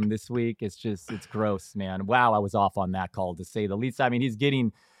dropped him this week. It's gross, man. Wow, I was off on that call to say the least. I mean, he's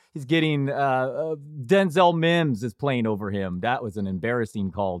getting Denzel Mims is playing over him. That was an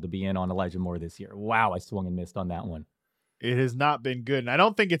embarrassing call to be in on Elijah Moore this year. Wow, I swung and missed on that one. It has not been good. And I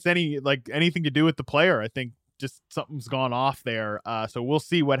don't think it's anything to do with the player. I think just something's gone off there. So we'll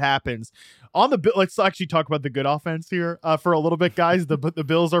see what happens. Let's actually talk about the good offense here for a little bit, guys. The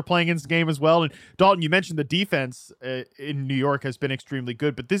Bills are playing in this game as well. And Dalton, you mentioned the defense in New York has been extremely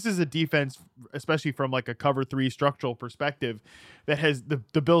good, but this is a defense, especially from like a cover 3 structural perspective, that has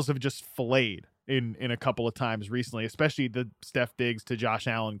the Bills have just filleted in a couple of times recently, especially the Steph Diggs to Josh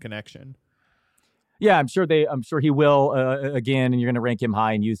Allen connection. Yeah, I'm sure he will again, and you're going to rank him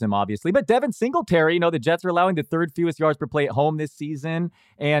high and use him, obviously. But Devin Singletary, the Jets are allowing the 3rd fewest yards per play at home this season,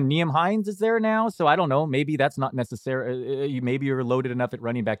 and Nyheim Hines is there now. So I don't know. Maybe that's not necessary. Maybe you're loaded enough at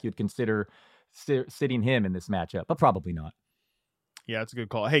running back you'd consider sitting him in this matchup, but probably not. Yeah, that's a good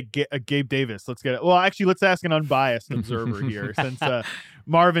call. Hey, Gabe Davis, let's get it. Well, actually, let's ask an unbiased observer here, since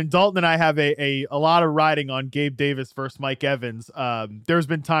Marvin, Dalton, and I have a lot of riding on Gabe Davis versus Mike Evans. There's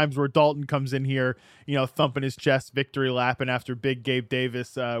been times where Dalton comes in here, thumping his chest, victory lapping after big Gabe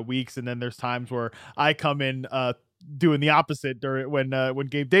Davis weeks, and then there's times where I come in doing the opposite when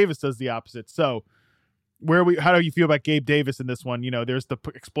Gabe Davis does the opposite. So, how do you feel about Gabe Davis in this one? There's the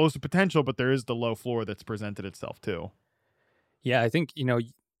explosive potential, but there is the low floor that's presented itself too. Yeah, I think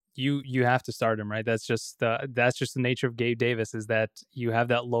you have to start him, right? That's just the nature of Gabe Davis, is that you have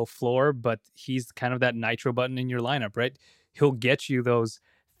that low floor, but he's kind of that nitro button in your lineup, right? He'll get you those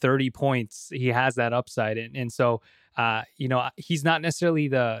 30 points. He has that upside, and so he's not necessarily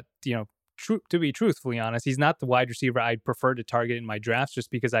the to be truthfully honest, he's not the wide receiver I'd prefer to target in my drafts, just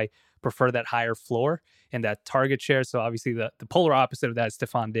because I prefer that higher floor and that target share. So obviously the polar opposite of that is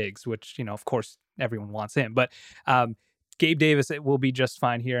Stephon Diggs, which of course everyone wants him, but Gabe Davis, it will be just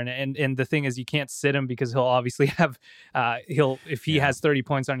fine here. And the thing is, you can't sit him because he'll obviously have, if he has 30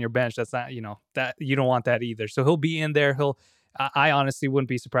 points on your bench, that's not, that you don't want that either. So he'll be in there. I honestly wouldn't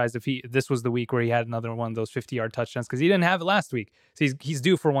be surprised if this was the week where he had another one of those 50-yard touchdowns, because he didn't have it last week. So he's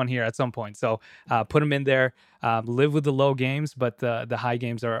due for one here at some point. So put him in there, live with the low games, but the high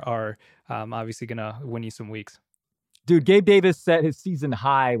games are obviously going to win you some weeks. Dude, Gabe Davis set his season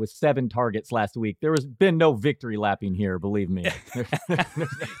high with 7 targets last week. There has been no victory lapping here, believe me.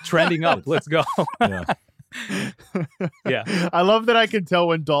 Trending up. Let's go. Yeah. Yeah. I love that I can tell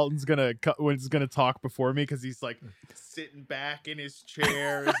when Dalton's gonna talk before me, because he's like sitting back in his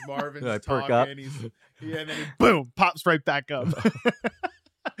chair as Marvin's talking. And then he boom, pops right back up.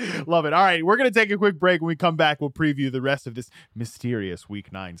 Love it. All right, we're gonna take a quick break. When we come back, we'll preview the rest of this mysterious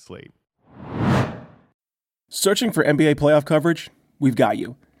Week 9 slate. Searching for NBA playoff coverage? We've got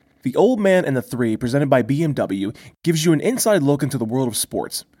you. The Old Man and the Three, presented by BMW, gives you an inside look into the world of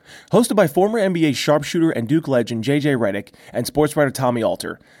sports. Hosted by former NBA sharpshooter and Duke legend J.J. Redick and sports writer Tommy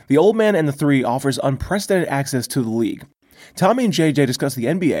Alter, The Old Man and the Three offers unprecedented access to the league. Tommy and J.J. discuss the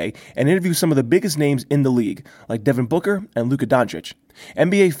NBA and interview some of the biggest names in the league, like Devin Booker and Luka Doncic.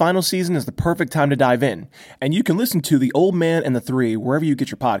 NBA final season is the perfect time to dive in, and you can listen to The Old Man and the Three wherever you get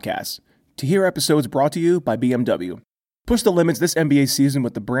your podcasts. To hear episodes brought to you by BMW. Push the limits this NBA season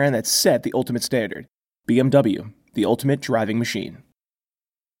with the brand that set the ultimate standard. BMW, the ultimate driving machine.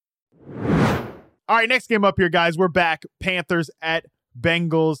 All right, next game up here, guys. We're back. Panthers at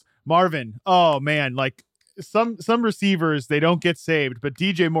Bengals. Marvin, oh man, like some receivers, they don't get saved, but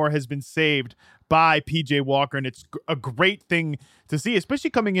DJ Moore has been saved by PJ Walker, and it's a great thing to see,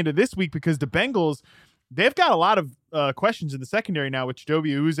 especially coming into this week, because the Bengals, they've got a lot of questions in the secondary now, with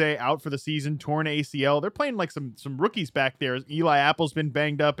Chidobe Awuzie out for the season, torn ACL. They're playing like some rookies back there. Eli Apple's been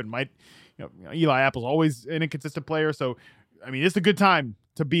banged up, and Eli Apple's always an inconsistent player. So, I mean, it's a good time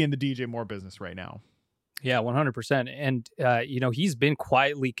to be in the DJ Moore business right now. Yeah, 100%. And, he's been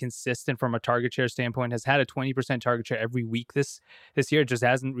quietly consistent from a target share standpoint, has had a 20% target share every week this year. It just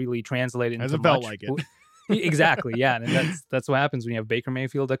hasn't really translated into hasn't felt like it. Exactly, yeah. And that's what happens when you have Baker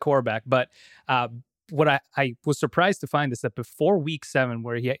Mayfield at quarterback. But what I was surprised to find is that before week 7,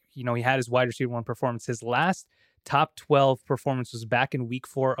 where he had his wide receiver 1 performance, his last top 12 performance was back in week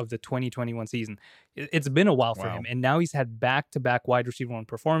 4 of the 2021 season. It's been a while for him. And now he's had back-to-back wide receiver 1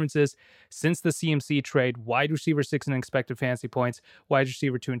 performances since the CMC trade. Wide receiver 6 in expected fantasy points, wide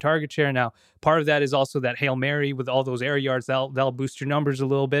receiver 2 in target share. Now, part of that is also that Hail Mary with all those air yards. That'll boost your numbers a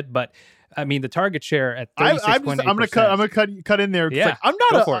little bit. But I mean, the target share at 36.8%. I'm gonna cut in there. Yeah, I'm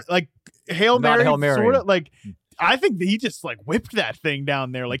not Hail Mary, sort of like. I think that he just whipped that thing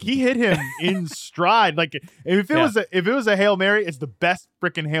down there. Like, he hit him in stride. Like, if it was a Hail Mary, it's the best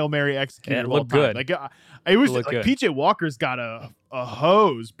freaking Hail Mary executed of all time. Good. Like, it was like PJ Walker's got a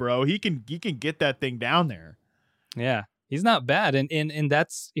hose, bro. He can get that thing down there. Yeah, he's not bad, and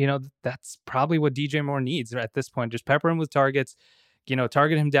that's that's probably what DJ Moore needs at this point. Just pepper him with targets.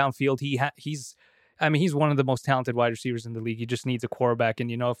 Target him downfield. He's one of the most talented wide receivers in the league. He just needs a quarterback.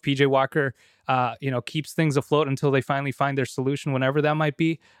 And, if PJ Walker, keeps things afloat until they finally find their solution, whenever that might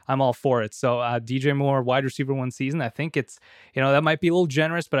be, I'm all for it. So DJ Moore, wide receiver 1 season, I think it's, that might be a little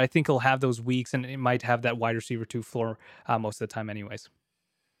generous, but I think he'll have those weeks, and it might have that wide receiver 2 floor most of the time anyways.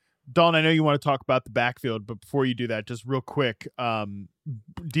 Don, I know you want to talk about the backfield, but before you do that, just real quick,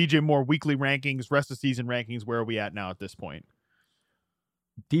 DJ Moore weekly rankings, rest of season rankings, where are we at now at this point?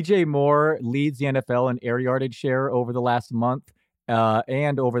 DJ Moore leads the NFL in air yardage share over the last month,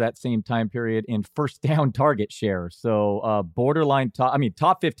 and over that same time period in first down target share. So borderline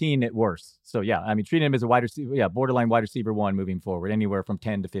top 15 at worst. So yeah, treating him as a wide receiver, borderline wide receiver 1 moving forward, anywhere from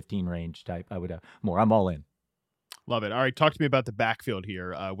 10 to 15 range type. I would more. I'm all in. Love it. All right, talk to me about the backfield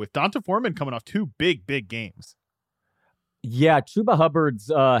here with D'Onta Foreman coming off 2 big games. Yeah, Chuba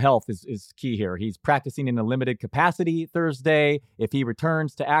Hubbard's health is key here. He's practicing in a limited capacity Thursday. If he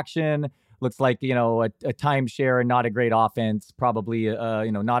returns to action, looks like, a timeshare and not a great offense, probably,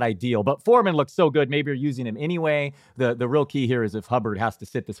 not ideal. But Foreman looks so good. Maybe you're using him anyway. The real key here is if Hubbard has to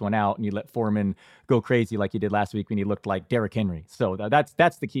sit this one out and you let Foreman go crazy like he did last week when he looked like Derrick Henry. So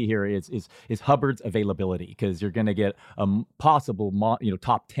that's the key here is Hubbard's availability, because you're going to get a possible,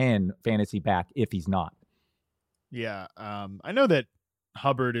 top 10 fantasy back if he's not. Yeah, I know that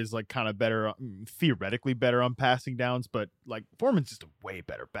Hubbard is like kind of better, theoretically better on passing downs, but like Foreman's just a way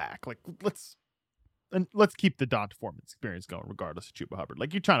better back. Like let's keep the D'Onta Foreman experience going, regardless of Chuba Hubbard.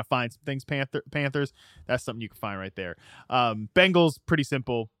 Like, you're trying to find some things, Panthers. That's something you can find right there. Bengals, pretty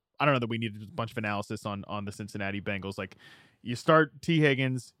simple. I don't know that we needed a bunch of analysis on the Cincinnati Bengals. Like, you start T.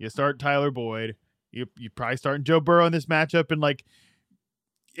 Higgins, you start Tyler Boyd, you probably starting Joe Burrow in this matchup, and like,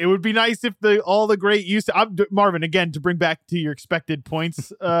 it would be nice if all the great use. Marvin, again, to bring back to your expected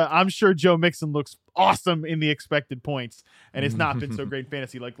points, I'm sure Joe Mixon looks awesome in the expected points, and it's not been so great in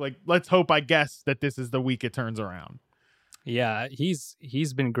fantasy. Like let's hope, I guess, that this is the week it turns around. Yeah, he's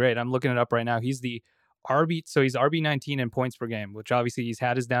been great. I'm looking it up right now. He's the RB, so he's RB19 in points per game, which obviously he's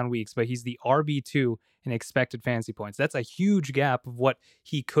had his down weeks, but he's the RB2 in expected fantasy points. That's a huge gap of what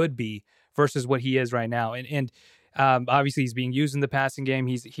he could be versus what he is right now, and obviously he's being used in the passing game.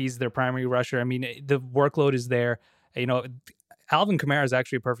 He's their primary rusher. I mean, the workload is there. Alvin Kamara is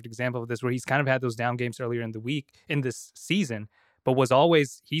actually a perfect example of this, where he's kind of had those down games earlier in the week in this season, but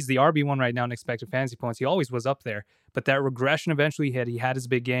he's the RB1 right now in expected fantasy points. He always was up there, but that regression eventually hit. He had his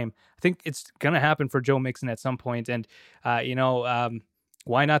big game. I think it's going to happen for Joe Mixon at some point. And,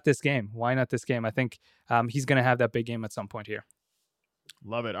 why not this game? Why not this game? I think he's going to have that big game at some point here.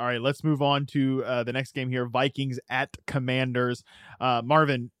 Love it. All right, let's move on to the next game here. Vikings at Commanders.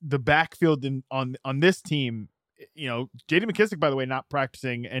 Marvin, the backfield on this team, J.D. McKissic, by the way, not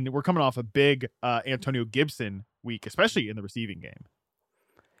practicing, and we're coming off a big Antonio Gibson week, especially in the receiving game.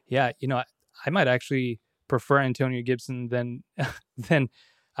 Yeah, I might actually prefer Antonio Gibson than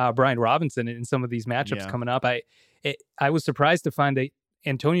Brian Robinson in some of these matchups coming up. I was surprised to find that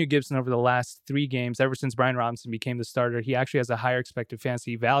Antonio Gibson over the last 3 games, ever since Brian Robinson became the starter, he actually has a higher expected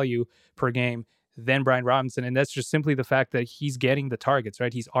fantasy value per game than Brian Robinson. And that's just simply the fact that he's getting the targets,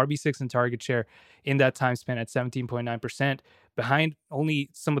 right? He's RB6 in target share in that time span at 17.9%, behind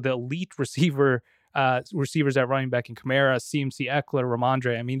only some of the elite receivers at running back in Kamara, CMC, Eckler,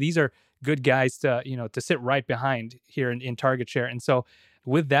 Ramondre. I mean, these are good guys to sit right behind here in target share. And so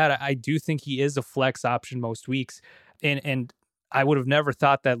with that, I do think he is a flex option most weeks. And I would have never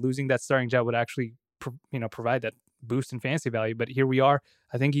thought that losing that starting job would actually, provide that boost in fantasy value. But here we are.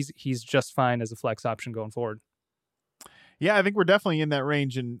 I think he's just fine as a flex option going forward. Yeah, I think we're definitely in that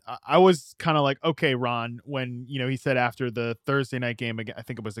range. And I was kind of like, okay, Ron, when, he said after the Thursday night game, I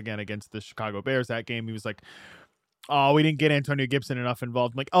think it was again against the Chicago Bears, that game, he was like, oh, we didn't get Antonio Gibson enough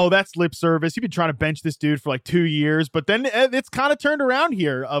involved. I'm like, oh, that's lip service. You've been trying to bench this dude for like 2 years, but then it's kind of turned around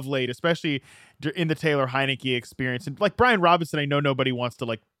here of late, especially in the Taylor Heineke experience. And like Brian Robinson, I know nobody wants to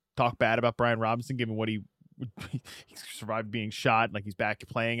like talk bad about Brian Robinson, given what he survived being shot. Like, he's back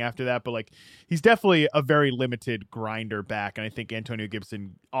playing after that, but like, he's definitely a very limited grinder back. And I think Antonio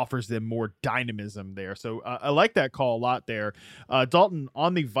Gibson offers them more dynamism there. So I like that call a lot there. Dalton,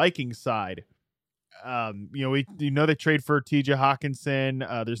 on the Vikings side, they trade for TJ Hawkinson.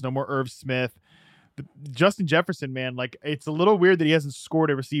 There's no more Irv Smith. But Justin Jefferson, man, like, it's a little weird that he hasn't scored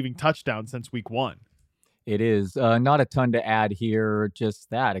a receiving touchdown since week 1. It is not a ton to add here.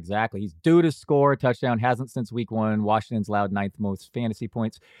 Just that, exactly. He's due to score a touchdown. Hasn't since week 1. Washington's allowed 9th most fantasy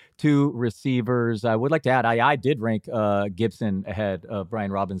points to receivers. I would like to add, I did rank Gibson ahead of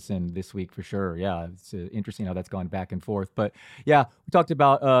Brian Robinson this week for sure. Yeah, it's interesting how that's gone back and forth. But yeah, we talked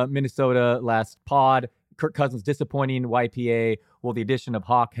about Minnesota last pod. Kirk Cousins disappointing YPA. Will the addition of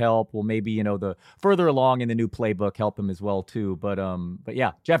Hawk help? Will maybe, the further along in the new playbook help him as well too? But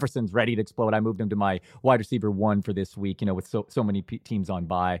yeah, Jefferson's ready to explode. I moved him to my wide receiver 1 for this week, with so many teams on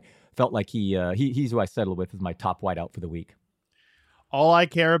bye. Felt like he's who I settled with as my top wideout for the week. All I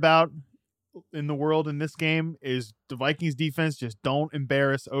care about in the world in this game is the Vikings defense. Just don't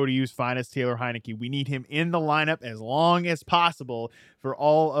embarrass ODU's finest, Taylor Heineke. We need him in the lineup as long as possible for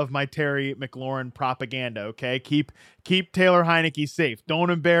all of my Terry McLaurin propaganda. Okay, keep Taylor Heineke safe. Don't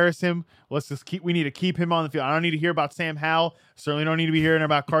embarrass him. We need to keep him on the field. I don't need to hear about Sam Howell. Certainly don't need to be hearing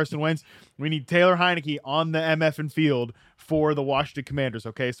about Carson Wentz. We need Taylor Heineke on the MF and field for the Washington Commanders.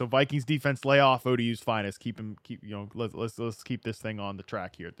 Okay, so Vikings defense, lay off ODU's finest. Let's keep this thing on the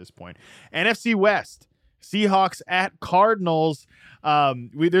track here at this point. NFC West. Seahawks at Cardinals.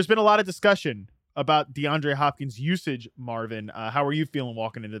 There's been a lot of discussion about DeAndre Hopkins' usage, Marvin. How are you feeling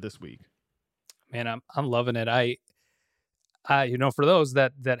walking into this week? Man, I'm loving it. For those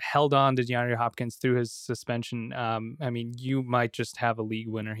that held on to DeAndre Hopkins through his suspension, I mean, you might just have a league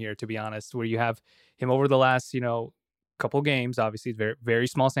winner here, to be honest, where you have him over the last, couple games. Obviously, very, very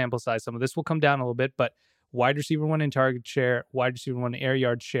small sample size. Some of this will come down a little bit, but wide receiver 1 in target share, wide receiver 1 air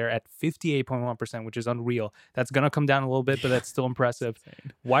yard share at 58.1%, which is unreal. That's going to come down a little bit, but that's still impressive.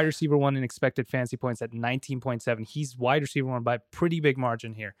 Wide receiver 1 in expected fantasy points at 19.7. He's wide receiver 1 by a pretty big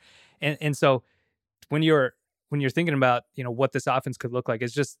margin here. And so when you're thinking about, what this offense could look like,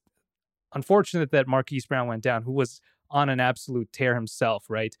 it's just unfortunate that Marquise Brown went down, who was on an absolute tear himself,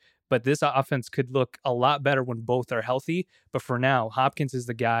 right? But this offense could look a lot better when both are healthy. But for now, Hopkins is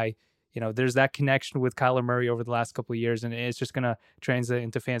the guy. There's that connection with Kyler Murray over the last couple of years, and it's just going to translate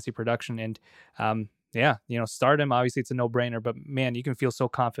into fancy production. And start him. Obviously, it's a no-brainer, but man, you can feel so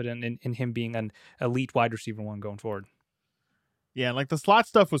confident in him being an elite wide receiver 1 going forward. Yeah, and like the slot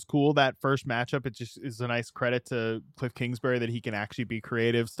stuff was cool. That first matchup, it just is a nice credit to Cliff Kingsbury that he can actually be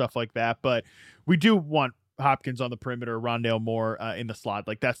creative, stuff like that. But we do want Hopkins on the perimeter, Rondale Moore in the slot.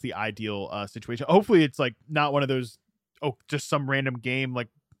 Like that's the ideal situation. Hopefully, it's like not one of those just some random game like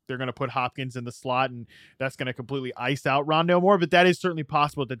they're going to put Hopkins in the slot and that's going to completely ice out Rondale Moore. But that is certainly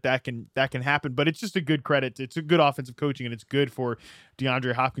possible that can happen. But it's just a good credit. It's a good offensive coaching and it's good for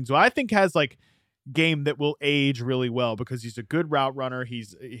DeAndre Hopkins, who I think has like game that will age really well because he's a good route runner.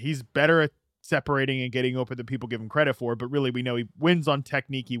 He's better at separating and getting open than people give him credit for, but really we know he wins on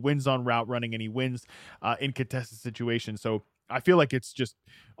technique, he wins on route running, and he wins in contested situations. So I feel like it's just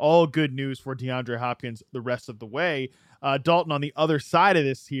all good news for DeAndre Hopkins the rest of the way. Dalton, on the other side of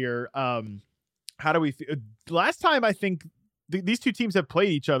this here, how do we feel? Last time I think these two teams have played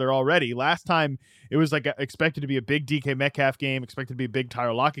each other already. Last time it was like expected to be a big DK Metcalf game, expected to be a big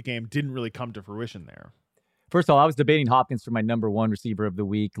Tyler Lockett game. Didn't really come to fruition there. First of all, I was debating Hopkins for my number 1 receiver of the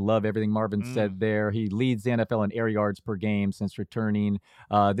week. Love everything Marvin said there. He leads the NFL in air yards per game since returning.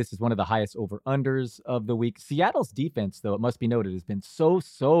 This is one of the highest over-unders of the week. Seattle's defense, though, it must be noted, has been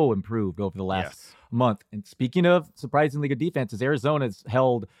so improved over the last month. And speaking of surprisingly good defenses, Arizona's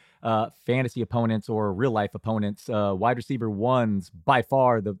held fantasy opponents or real-life opponents, wide receiver 1's by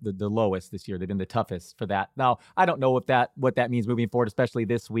far the lowest this year. They've been the toughest for that. Now, I don't know what that means moving forward, especially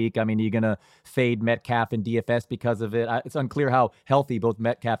this week. I mean, are you going to fade Metcalf and DFS because of it? It's unclear how healthy both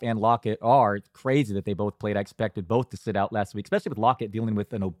Metcalf and Lockett are. It's crazy that they both played. I expected both to sit out last week, especially with Lockett dealing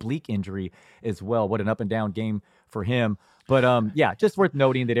with an oblique injury as well. What an up-and-down game for him. But just worth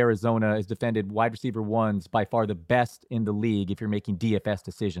noting that Arizona has defended wide receiver 1's by far the best in the league if you're making DFS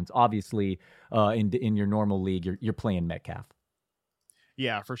decisions. Obviously, in your normal league, you're playing Metcalf.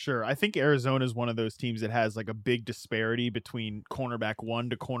 Yeah, for sure. I think Arizona is one of those teams that has like a big disparity between cornerback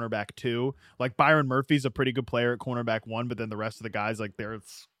 1 to cornerback 2. Like Byron Murphy's a pretty good player at cornerback 1, but then the rest of the guys, like they're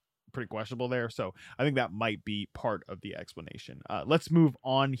pretty questionable there. So I think that might be part of the explanation. Let's move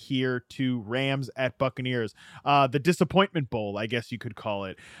on here to Rams at Buccaneers. The disappointment bowl, I guess you could call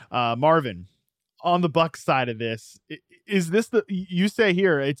it. Marvin, on the Bucs side of this, is this you say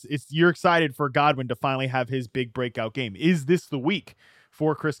here it's you're excited for Godwin to finally have his big breakout game. Is this the week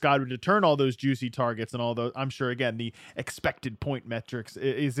for Chris Godwin to turn all those juicy targets and all those, I'm sure, again, the expected point metrics?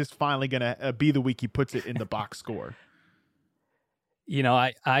 Is this finally going to be the week he puts it in the box score?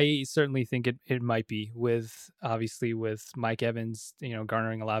 I certainly think it might be with Mike Evans,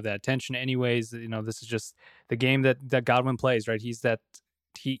 garnering a lot of that attention anyways. This is just the game that Godwin plays, right?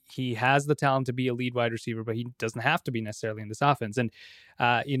 He has the talent to be a lead wide receiver, but he doesn't have to be necessarily in this offense. And,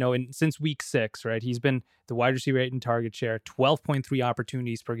 since week 6, right, he's been the wide receiver 8 in target share, 12.3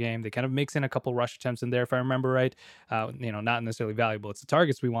 opportunities per game. They kind of mix in a couple rush attempts in there, if I remember right. Not necessarily valuable. It's the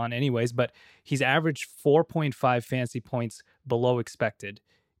targets we want anyways, but he's averaged 4.5 fantasy points below expected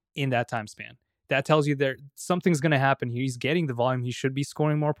in that time span. That tells you there something's going to happen. He's getting the volume. He should be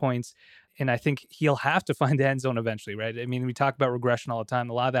scoring more points. And I think he'll have to find the end zone eventually, right? I mean, we talk about regression all the time.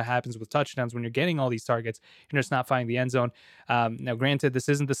 A lot of that happens with touchdowns when you're getting all these targets. You're just not finding the end zone. Now, granted, this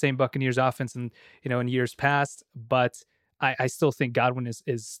isn't the same Buccaneers offense in years past, but I still think Godwin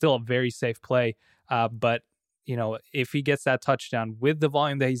is still a very safe play. But if he gets that touchdown with the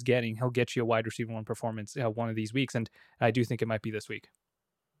volume that he's getting, he'll get you a wide receiver 1 performance one of these weeks. And I do think it might be this week.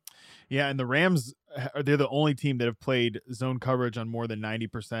 Yeah, and the Rams, they're the only team that have played zone coverage on more than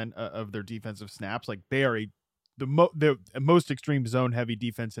 90% of their defensive snaps. Like they the most extreme zone heavy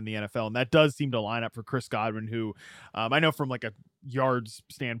defense in the NFL, and that does seem to line up for Chris Godwin, who I know from like a yards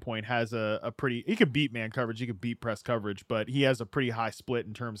standpoint has a pretty, he could beat man coverage, he could beat press coverage, but he has a pretty high split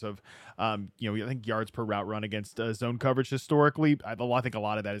in terms of I think yards per route run against zone coverage historically. I think a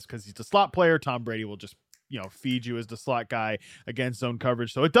lot of that is because he's a slot player. Tom Brady will just feed you as the slot guy against zone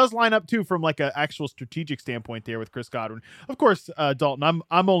coverage. So it does line up too from like an actual strategic standpoint there with Chris Godwin. Of course, Dalton,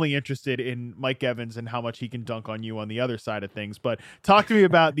 I'm only interested in Mike Evans and how much he can dunk on you on the other side of things. But talk to me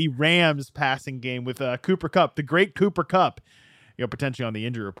about the Rams passing game with Cooper Kupp, the great Cooper Kupp, potentially on the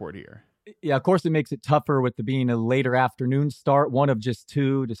injury report here. Yeah, of course, it makes it tougher with the being a later afternoon start, one of just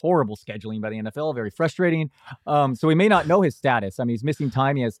two, just horrible scheduling by the NFL, very frustrating. So we may not know his status. I mean, he's missing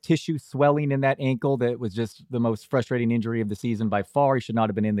time. He has tissue swelling in that ankle that was just the most frustrating injury of the season by far. He should not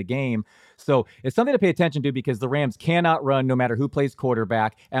have been in the game. So it's something to pay attention to because the Rams cannot run no matter who plays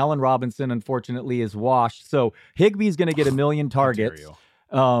quarterback. Allen Robinson, unfortunately, is washed. So Higbee's going to get 1 million targets.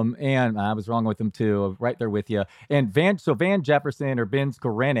 And I was wrong with him too, right there with you. And Van Jefferson or Ben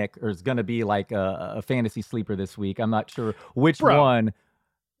Skowronek is going to be like a fantasy sleeper this week. I'm not sure which one.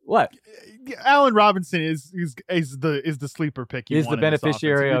 What? Allen Robinson is the sleeper pick. He's the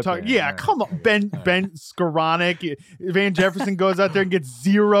beneficiary. Okay. Come on, Ben Skowronek. Van Jefferson goes out there and gets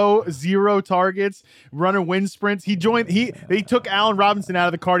zero targets. Runner win sprints. They took Allen Robinson out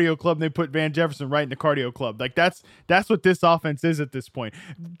of the cardio club and they put Van Jefferson right in the cardio club. Like that's what this offense is at this point.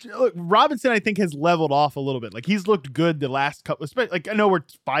 Look, Robinson, I think, has leveled off a little bit. Like he's looked good the last couple. Like I know we're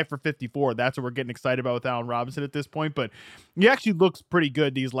 5 for 54. That's what we're getting excited about with Allen Robinson at this point. But he actually looks pretty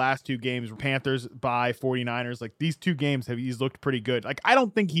good these last two games. Panthers by 49ers. Like these two games he's looked pretty good. Like I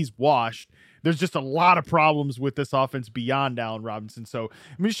don't think he's washed. There's just a lot of problems with this offense beyond Allen Robinson. So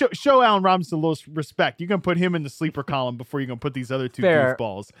I mean, show Allen Robinson a little respect. You're gonna put him in the sleeper column before you're gonna put these other two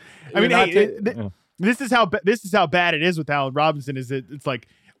goofballs. I mean, this is how bad it is with Allen Robinson. It's like,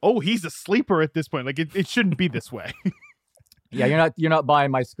 oh, he's a sleeper at this point. Like it shouldn't be this way. Yeah, you're not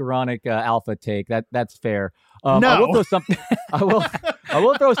buying my Skowronek alpha take. That's fair. No. I will throw something. I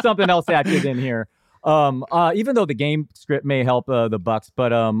will throw something else at you in here. Even though the game script may help the Bucs,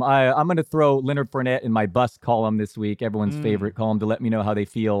 but I'm going to throw Leonard Fournette in my bust column this week, everyone's favorite column, to let me know how they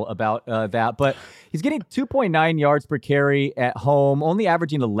feel about that. But he's getting 2.9 yards per carry at home, only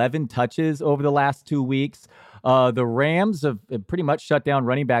averaging 11 touches over the last 2 weeks. The Rams have pretty much shut down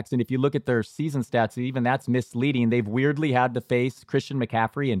running backs, and if you look at their season stats, even that's misleading. They've weirdly had to face Christian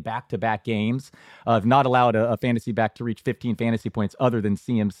McCaffrey in back-to-back games. Have not allowed a fantasy back to reach 15 fantasy points other than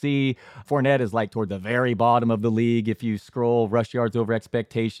CMC. Fournette is like toward the very bottom of the league. If you scroll rush yards over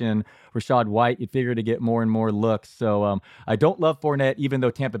expectation, Rachaad White, you figure to get more and more looks. So I don't love Fournette, even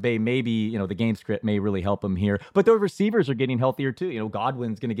though Tampa Bay maybe, the game script may really help him here. But the receivers are getting healthier too.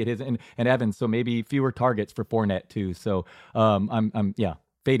 Godwin's going to get his and Evans, so maybe fewer targets for Fournette too. So I'm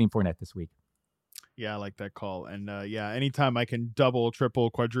fading Fournette this week. Yeah, I like that call. And anytime I can double, triple,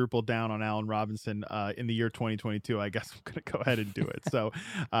 quadruple down on Allen Robinson in the year 2022, I guess I'm going to go ahead and do it. So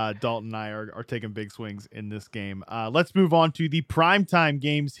Dalton and I are taking big swings in this game. Let's move on to the primetime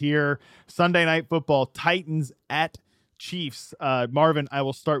games here. Sunday Night Football, Titans at Chiefs. Marvin, I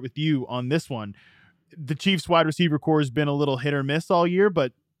will start with you on this one. The Chiefs wide receiver core has been a little hit or miss all year,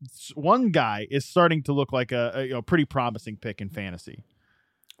 but one guy is starting to look like a pretty promising pick in fantasy.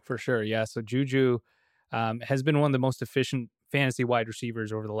 For sure, yeah. So Juju has been one of the most efficient fantasy wide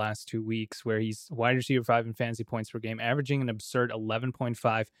receivers over the last 2 weeks, where he's wide receiver 5 in fantasy points per game, averaging an absurd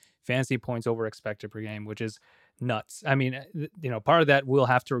 11.5 fantasy points over expected per game, which is nuts. I mean, part of that will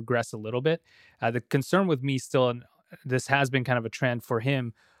have to regress a little bit. The concern with me still, and this has been kind of a trend for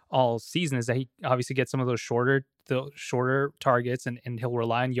him all season, is that he obviously gets some of those shorter targets and he'll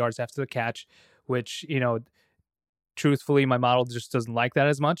rely on yards after the catch, which, truthfully, my model just doesn't like that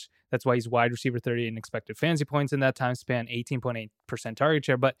as much. That's why he's wide receiver 30 in expected fantasy points in that time span, 18.8% target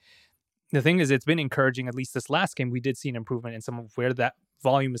share. But the thing is, it's been encouraging. At least this last game, we did see an improvement in some of where that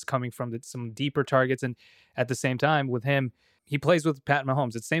volume is coming from, some deeper targets. And at the same time, with him, he plays with Pat Mahomes.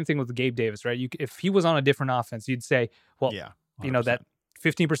 It's the same thing with Gabe Davis, right? If he was on a different offense, you'd say, well, yeah, that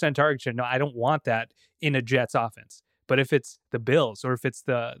 15% target share, no, I don't want that in a Jets offense. But if it's the Bills or if it's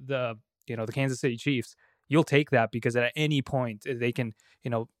the Kansas City Chiefs, you'll take that because at any point they can,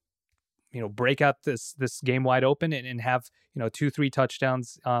 break out this game wide open and have, 2-3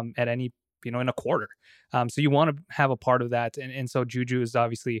 touchdowns at any, in a quarter. So you want to have a part of that. And so Juju is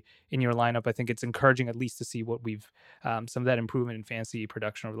obviously in your lineup. I think it's encouraging at least to see what we've, some of that improvement in fantasy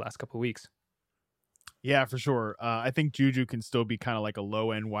production over the last couple of weeks. Yeah, for sure. I think Juju can still be kind of like a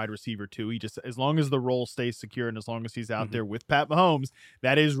low-end wide receiver too. He just, as long as the role stays secure and as long as he's out there with Pat Mahomes,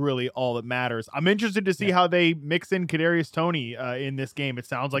 that is really all that matters. I'm interested to see how they mix in Kadarius Toney in this game. It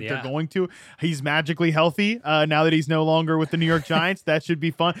sounds like they're going to. He's magically healthy now that he's no longer with the New York Giants. That should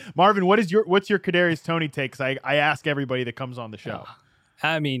be fun. Marvin, what's your Kadarius Toney take? 'Cause I ask everybody that comes on the show.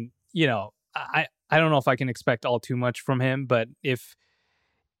 I mean, I don't know if I can expect all too much from him, but if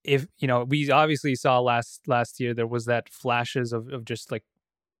we obviously saw last year there was that flashes of just like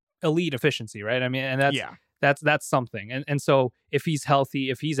elite efficiency, right? I mean, and that's something. And so if he's healthy,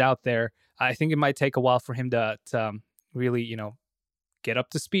 if he's out there, I think it might take a while for him to really, get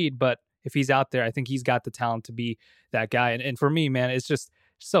up to speed. But if he's out there, I think he's got the talent to be that guy. And for me, man, it's just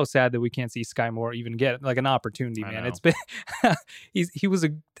so sad that we can't see Sky Moore even get like an opportunity, man. It's been he was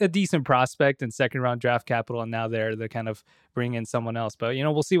a decent prospect and second round draft capital, and now they're kind of bring in someone else. But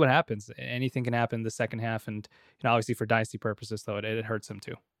we'll see what happens. Anything can happen in the second half, and obviously for dynasty purposes, though, it hurts him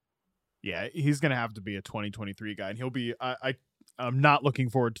too. Yeah, he's gonna have to be a 2023 guy, and he'll be. I'm not looking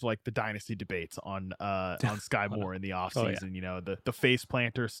forward to like the dynasty debates on Sky Moore in the offseason. The face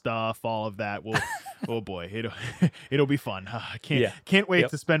planter stuff, all of that. Will oh boy, it'll be fun. Can't wait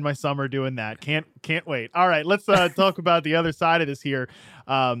to spend my summer doing that. Can't wait. All right, let's talk about the other side of this here,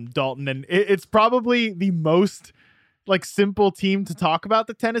 Dalton. And it's probably the most like simple team to talk about,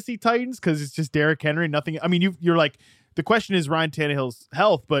 the Tennessee Titans, because it's just Derrick Henry. Nothing. I mean, you're like. The question is Ryan Tannehill's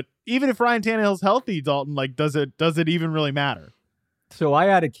health, but even if Ryan Tannehill's healthy, Dalton, like, does it even really matter? So I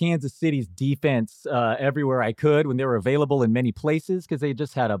added Kansas City's defense everywhere I could when they were available in many places because they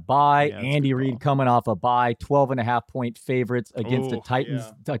just had a bye. Andy Reid coming off a bye, 12.5-point favorites against the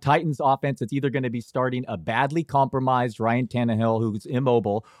Titans offense. It's either going to be starting a badly compromised Ryan Tannehill, who's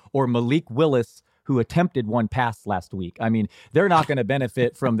immobile, or Malik Willis, who attempted one pass last week. I mean, they're not going to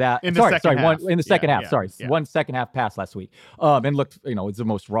benefit from that. In the second half. One second half pass last week. And looked, it's the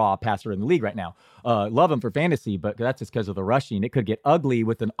most raw passer in the league right now. Love him for fantasy, but that's just because of the rushing. It could get ugly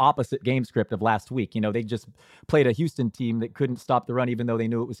with an opposite game script of last week. They just played a Houston team that couldn't stop the run, even though they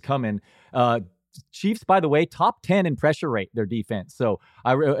knew it was coming. Chiefs, by the way, top 10 in pressure rate, their defense. So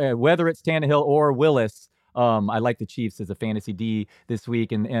whether it's Tannehill or Willis, I like the Chiefs as a fantasy D this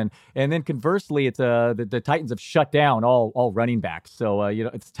week, and then conversely, it's the Titans have shut down all running backs, so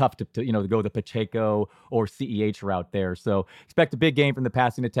it's tough to go the Pacheco or CEH route there. So expect a big game from the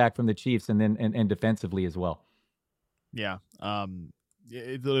passing attack from the Chiefs, and then and defensively as well. Yeah,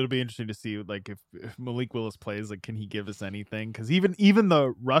 it'll be interesting to see like if Malik Willis plays, like can he give us anything? Because even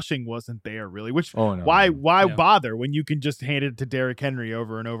the rushing wasn't there really. Which why bother when you can just hand it to Derrick Henry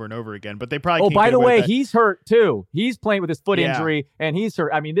over and over and over again? But they probably. Oh, by the way, he's hurt too. He's playing with his foot injury, and he's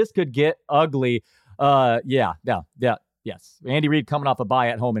hurt. I mean, this could get ugly. Yes. Andy Reid coming off a bye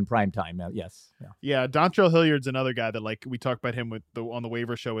at home in prime time. Yes. Yeah. Dontrell Hilliard's another guy that like we talked about him on the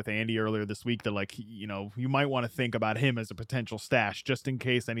waiver show with Andy earlier this week that like, you might want to think about him as a potential stash just in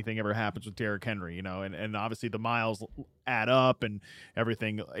case anything ever happens with Derrick Henry, and obviously the miles add up and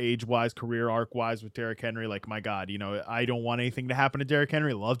everything age wise, career arc wise with Derrick Henry. Like, my God, I don't want anything to happen to Derrick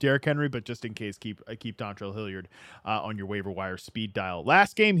Henry. Love Derrick Henry, but just in case, keep Dontrell Hilliard on your waiver wire speed dial.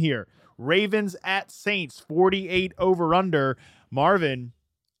 Last game here. Ravens at Saints, 48 over under. Marvin,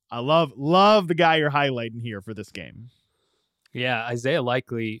 I love the guy you're highlighting here for this game. Yeah, Isaiah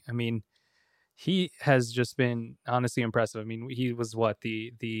Likely. I mean, he has just been honestly impressive. I mean, he was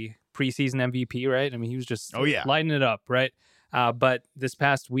the preseason MVP, right? I mean, he was just lighting it up, right? But this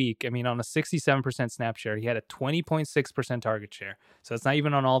past week, I mean, on a 67% snap share, he had a 20.6% target share. So it's not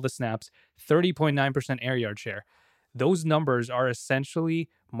even on all the snaps. 30.9% air yard share. Those numbers are essentially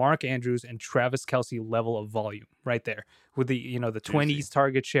Mark Andrews and Travis Kelce level of volume right there with the 20s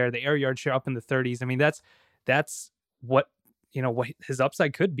target share, the air yard share up in the 30s. I mean, that's what his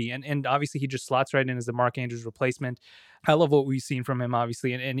upside could be. And obviously he just slots right in as the Mark Andrews replacement. I love what we've seen from him,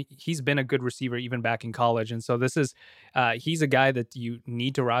 obviously. And he's been a good receiver even back in college. And so this is, he's a guy that you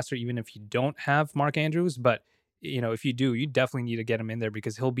need to roster even if you don't have Mark Andrews, but if you do, you definitely need to get him in there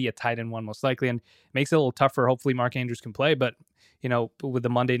because he'll be a tight end one most likely, and makes it a little tougher. Hopefully Mark Andrews can play, but with the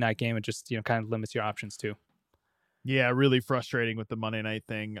Monday night game, it just kind of limits your options too. Yeah, really frustrating with the Monday night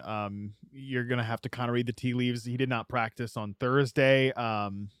thing. You're gonna have to kind of read the tea leaves. He did not practice on Thursday.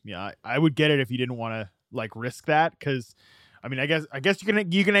 I would get it if you didn't want to like risk that because. I mean, I guess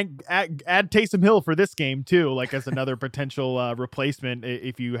you can add Taysom Hill for this game too, like as another potential replacement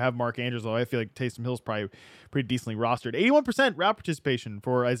if you have Mark Andrews. Although I feel like Taysom Hill's probably pretty decently rostered. 81% route participation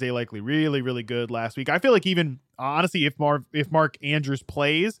for Isaiah Likely, really, really good last week. I feel like even honestly, if Mark Andrews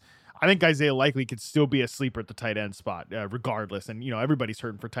plays, I think Isaiah Likely could still be a sleeper at the tight end spot, regardless. And, everybody's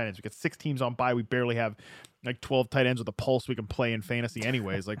hurting for tight ends. We got 6 teams on bye. We barely have like 12 tight ends with a pulse we can play in fantasy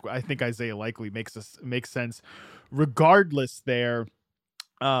anyways. Like, I think Isaiah Likely makes sense regardless there.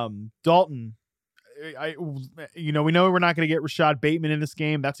 Dalton, we know we're not going to get Rashad Bateman in this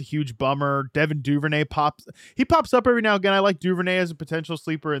game. That's a huge bummer. Devin Duvernay pops up every now and again. I like Duvernay as a potential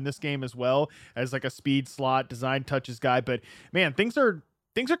sleeper in this game as well, as like a speed slot design touches guy. But man, things are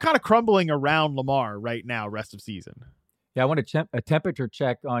kind of crumbling around Lamar right now, rest of season. Yeah, I want a temperature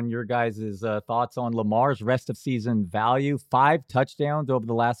check on your guys' thoughts on Lamar's rest of season value. 5 touchdowns over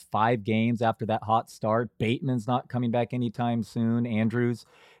the last 5 games after that hot start. Bateman's not coming back anytime soon. Andrews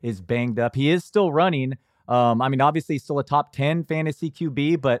is banged up. He is still running. Obviously still a top 10 fantasy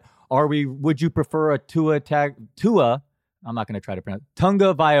QB, but would you prefer a Tua? I'm not going to try to pronounce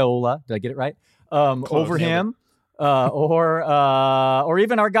Tunga Viola. Did I get it right? Over him? Or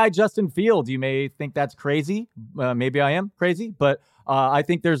even our guy Justin Fields. You may think that's crazy. Maybe I am crazy, but I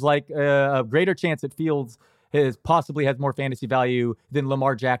think there's like a greater chance that Fields possibly has more fantasy value than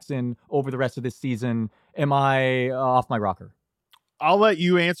Lamar Jackson over the rest of this season. Am I off my rocker? I'll let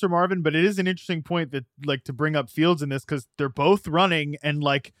you answer, Marvin, but it is an interesting point that to bring up Fields in this, because they're both running, and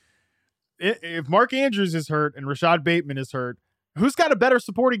if Mark Andrews is hurt and Rashad Bateman is hurt, who's got a better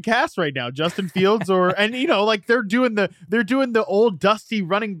supporting cast right now, Justin Fields they're doing the old dusty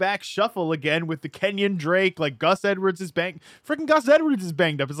running back shuffle again with the Kenyon Drake, Gus Edwards is banged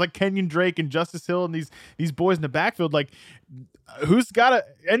up. It's like Kenyon Drake and Justice Hill and these boys in the backfield. And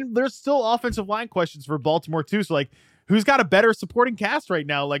there's still offensive line questions for Baltimore too. So who's got a better supporting cast right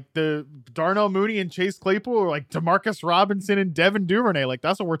now? The Darnell Mooney and Chase Claypool, or Demarcus Robinson and Devin Duvernay.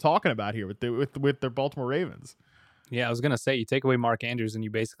 That's what we're talking about here with the Baltimore Ravens. Yeah, I was going to say, you take away Mark Andrews and you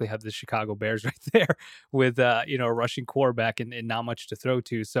basically have the Chicago Bears right there with, a rushing quarterback and not much to throw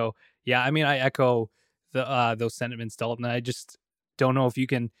to. So, yeah, I echo those sentiments, Dalton. I just don't know if you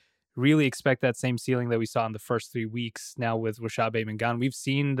can really expect that same ceiling that we saw in the first 3 weeks now with Rashad Bateman gone. We've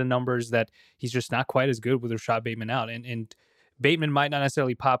seen the numbers that he's just not quite as good with Rashad Bateman out. And Bateman might not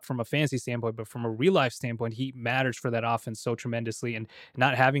necessarily pop from a fantasy standpoint, but from a real life standpoint, he matters for that offense so tremendously. And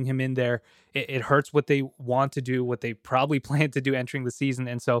not having him in there, it hurts what they want to do, what they probably plan to do entering the season.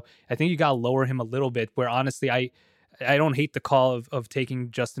 And so I think you got to lower him a little bit, where honestly, I don't hate the call of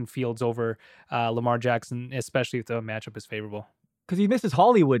taking Justin Fields over Lamar Jackson, especially if the matchup is favorable. Because he misses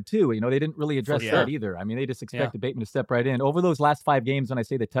Hollywood too. They didn't really address that either. They just expected Bateman to step right in. Over those last 5 games, when I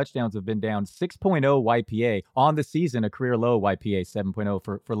say the touchdowns have been down, 6.0 YPA on the season, a career low YPA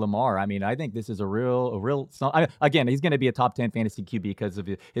 7.0 for Lamar. I think this is a real. Again, he's going to be a top 10 fantasy QB because of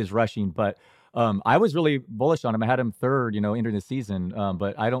his rushing, but I was really bullish on him. I had him third, entering the season.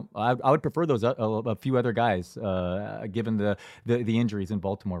 But I would prefer those a few other guys, given the injuries in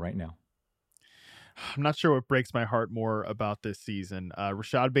Baltimore right now. I'm not sure what breaks my heart more about this season.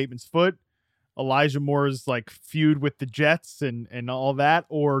 Rashad Bateman's foot, Elijah Moore's feud with the Jets and all that,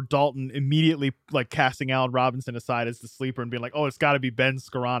 or Dalton immediately casting Allen Robinson aside as the sleeper and being like, oh, it's got to be Ben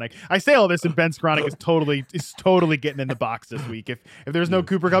Skoranek. I say all this, and Ben Skoranek is totally getting in the box this week. If there's no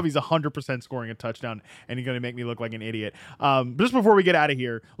Cooper Kupp, he's 100% scoring a touchdown, and he's going to make me look like an idiot. Just before we get out of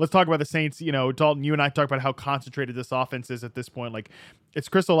here, let's talk about the Saints. Dalton, you and I talked about how concentrated this offense is at this point. It's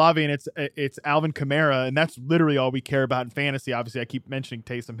Chris Olave and it's Alvin Kamara, and that's literally all we care about in fantasy. Obviously, I keep mentioning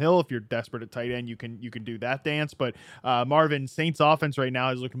Taysom Hill. If you're desperate at tight end, you can do that dance. But Marvin, Saints offense right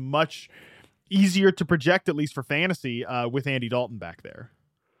now is looking much easier to project, at least for fantasy, with Andy Dalton back there.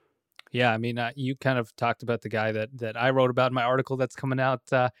 Yeah, you kind of talked about the guy that I wrote about in my article that's coming out.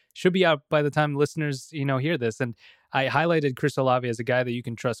 Should be out by the time listeners hear this. And I highlighted Chris Olave as a guy that you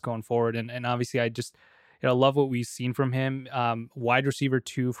can trust going forward. And obviously, I just love what we've seen from him. Wide receiver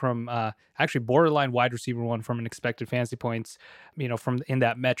 2 from actually borderline wide receiver 1 from an expected fantasy points, from in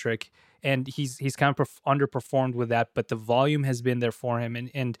that metric. And he's kind of underperformed with that, but the volume has been there for him.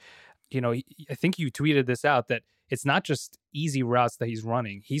 And I think you tweeted this out, that it's not just easy routes that he's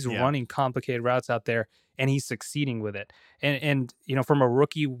running. He's running complicated routes out there, and he's succeeding with it. And from a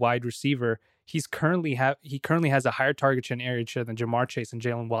rookie wide receiver, he currently has a higher target share and area share than Jamar Chase and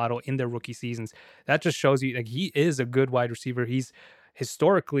Jalen Waddle in their rookie seasons. That just shows you he is a good wide receiver. He's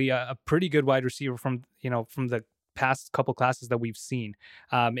historically a pretty good wide receiver from the past couple classes that we've seen.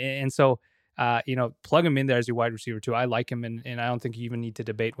 And so plug him in there as your wide receiver too. I like him, and I don't think you even need to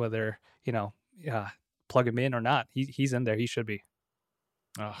debate whether plug him in or not. He's in there. He should be.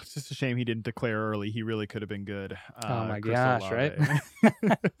 Oh, it's just a shame he didn't declare early. He really could have been good. Oh my Chris gosh, Olave.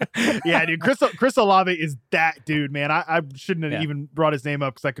 right? Yeah, dude. Chris Olave is that dude, man. I shouldn't have even brought his name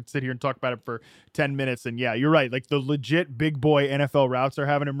up because I could sit here and talk about it for 10 minutes. And yeah, you're right. Like the legit big boy NFL routes are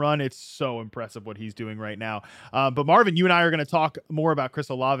having him run. It's so impressive what he's doing right now. But Marvin, you and I are going to talk more about Chris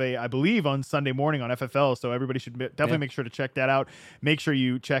Olave, I believe, on Sunday morning on FFL. So everybody should definitely make sure to check that out. Make sure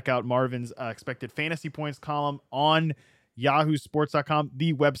you check out Marvin's expected fantasy points column on yahoosports.com,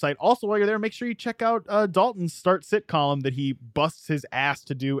 the website. Also, while you're there, make sure you check out Dalton's start sit column that he busts his ass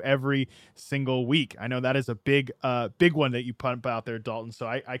to do every single week. I know that is a big one that you pump out there, Dalton. So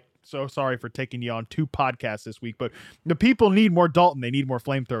I so sorry for taking you on 2 podcasts this week, but the people need more Dalton. They need more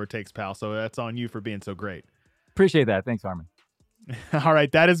flamethrower takes, pal. So that's on you for being so great. Appreciate that. Thanks, Harmon. All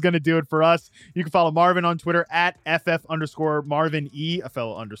right, that is going to do it for us. You can follow Marvin on Twitter at @FF_MarvinE, a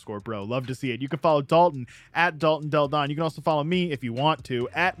fellow _bro. Love to see it. You can follow Dalton at DaltonDelDon. You can also follow me if you want to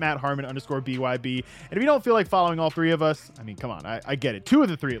at MattHarmon_BYB. And if you don't feel like following all 3 of us, I mean, come on, I get it. 2 of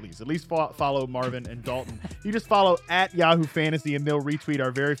the 3 at least. At least follow Marvin and Dalton. You just follow at Yahoo Fantasy and they'll retweet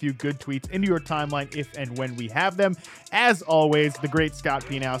our very few good tweets into your timeline if and when we have them. As always, the great Scott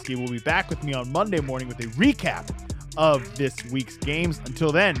Pianowski will be back with me on Monday morning with a recap of this week's games.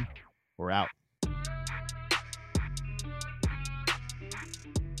 Until then, we're out.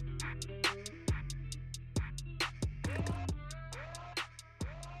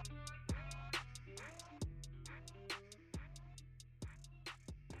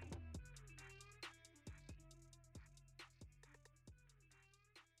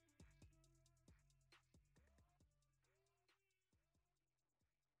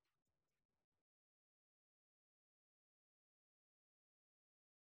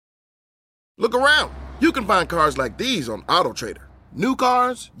 Look around. You can find cars like these on AutoTrader. New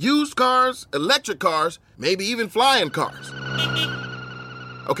cars, used cars, electric cars, maybe even flying cars.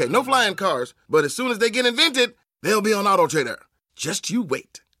 Okay, no flying cars, but as soon as they get invented, they'll be on AutoTrader. Just you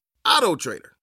wait. AutoTrader.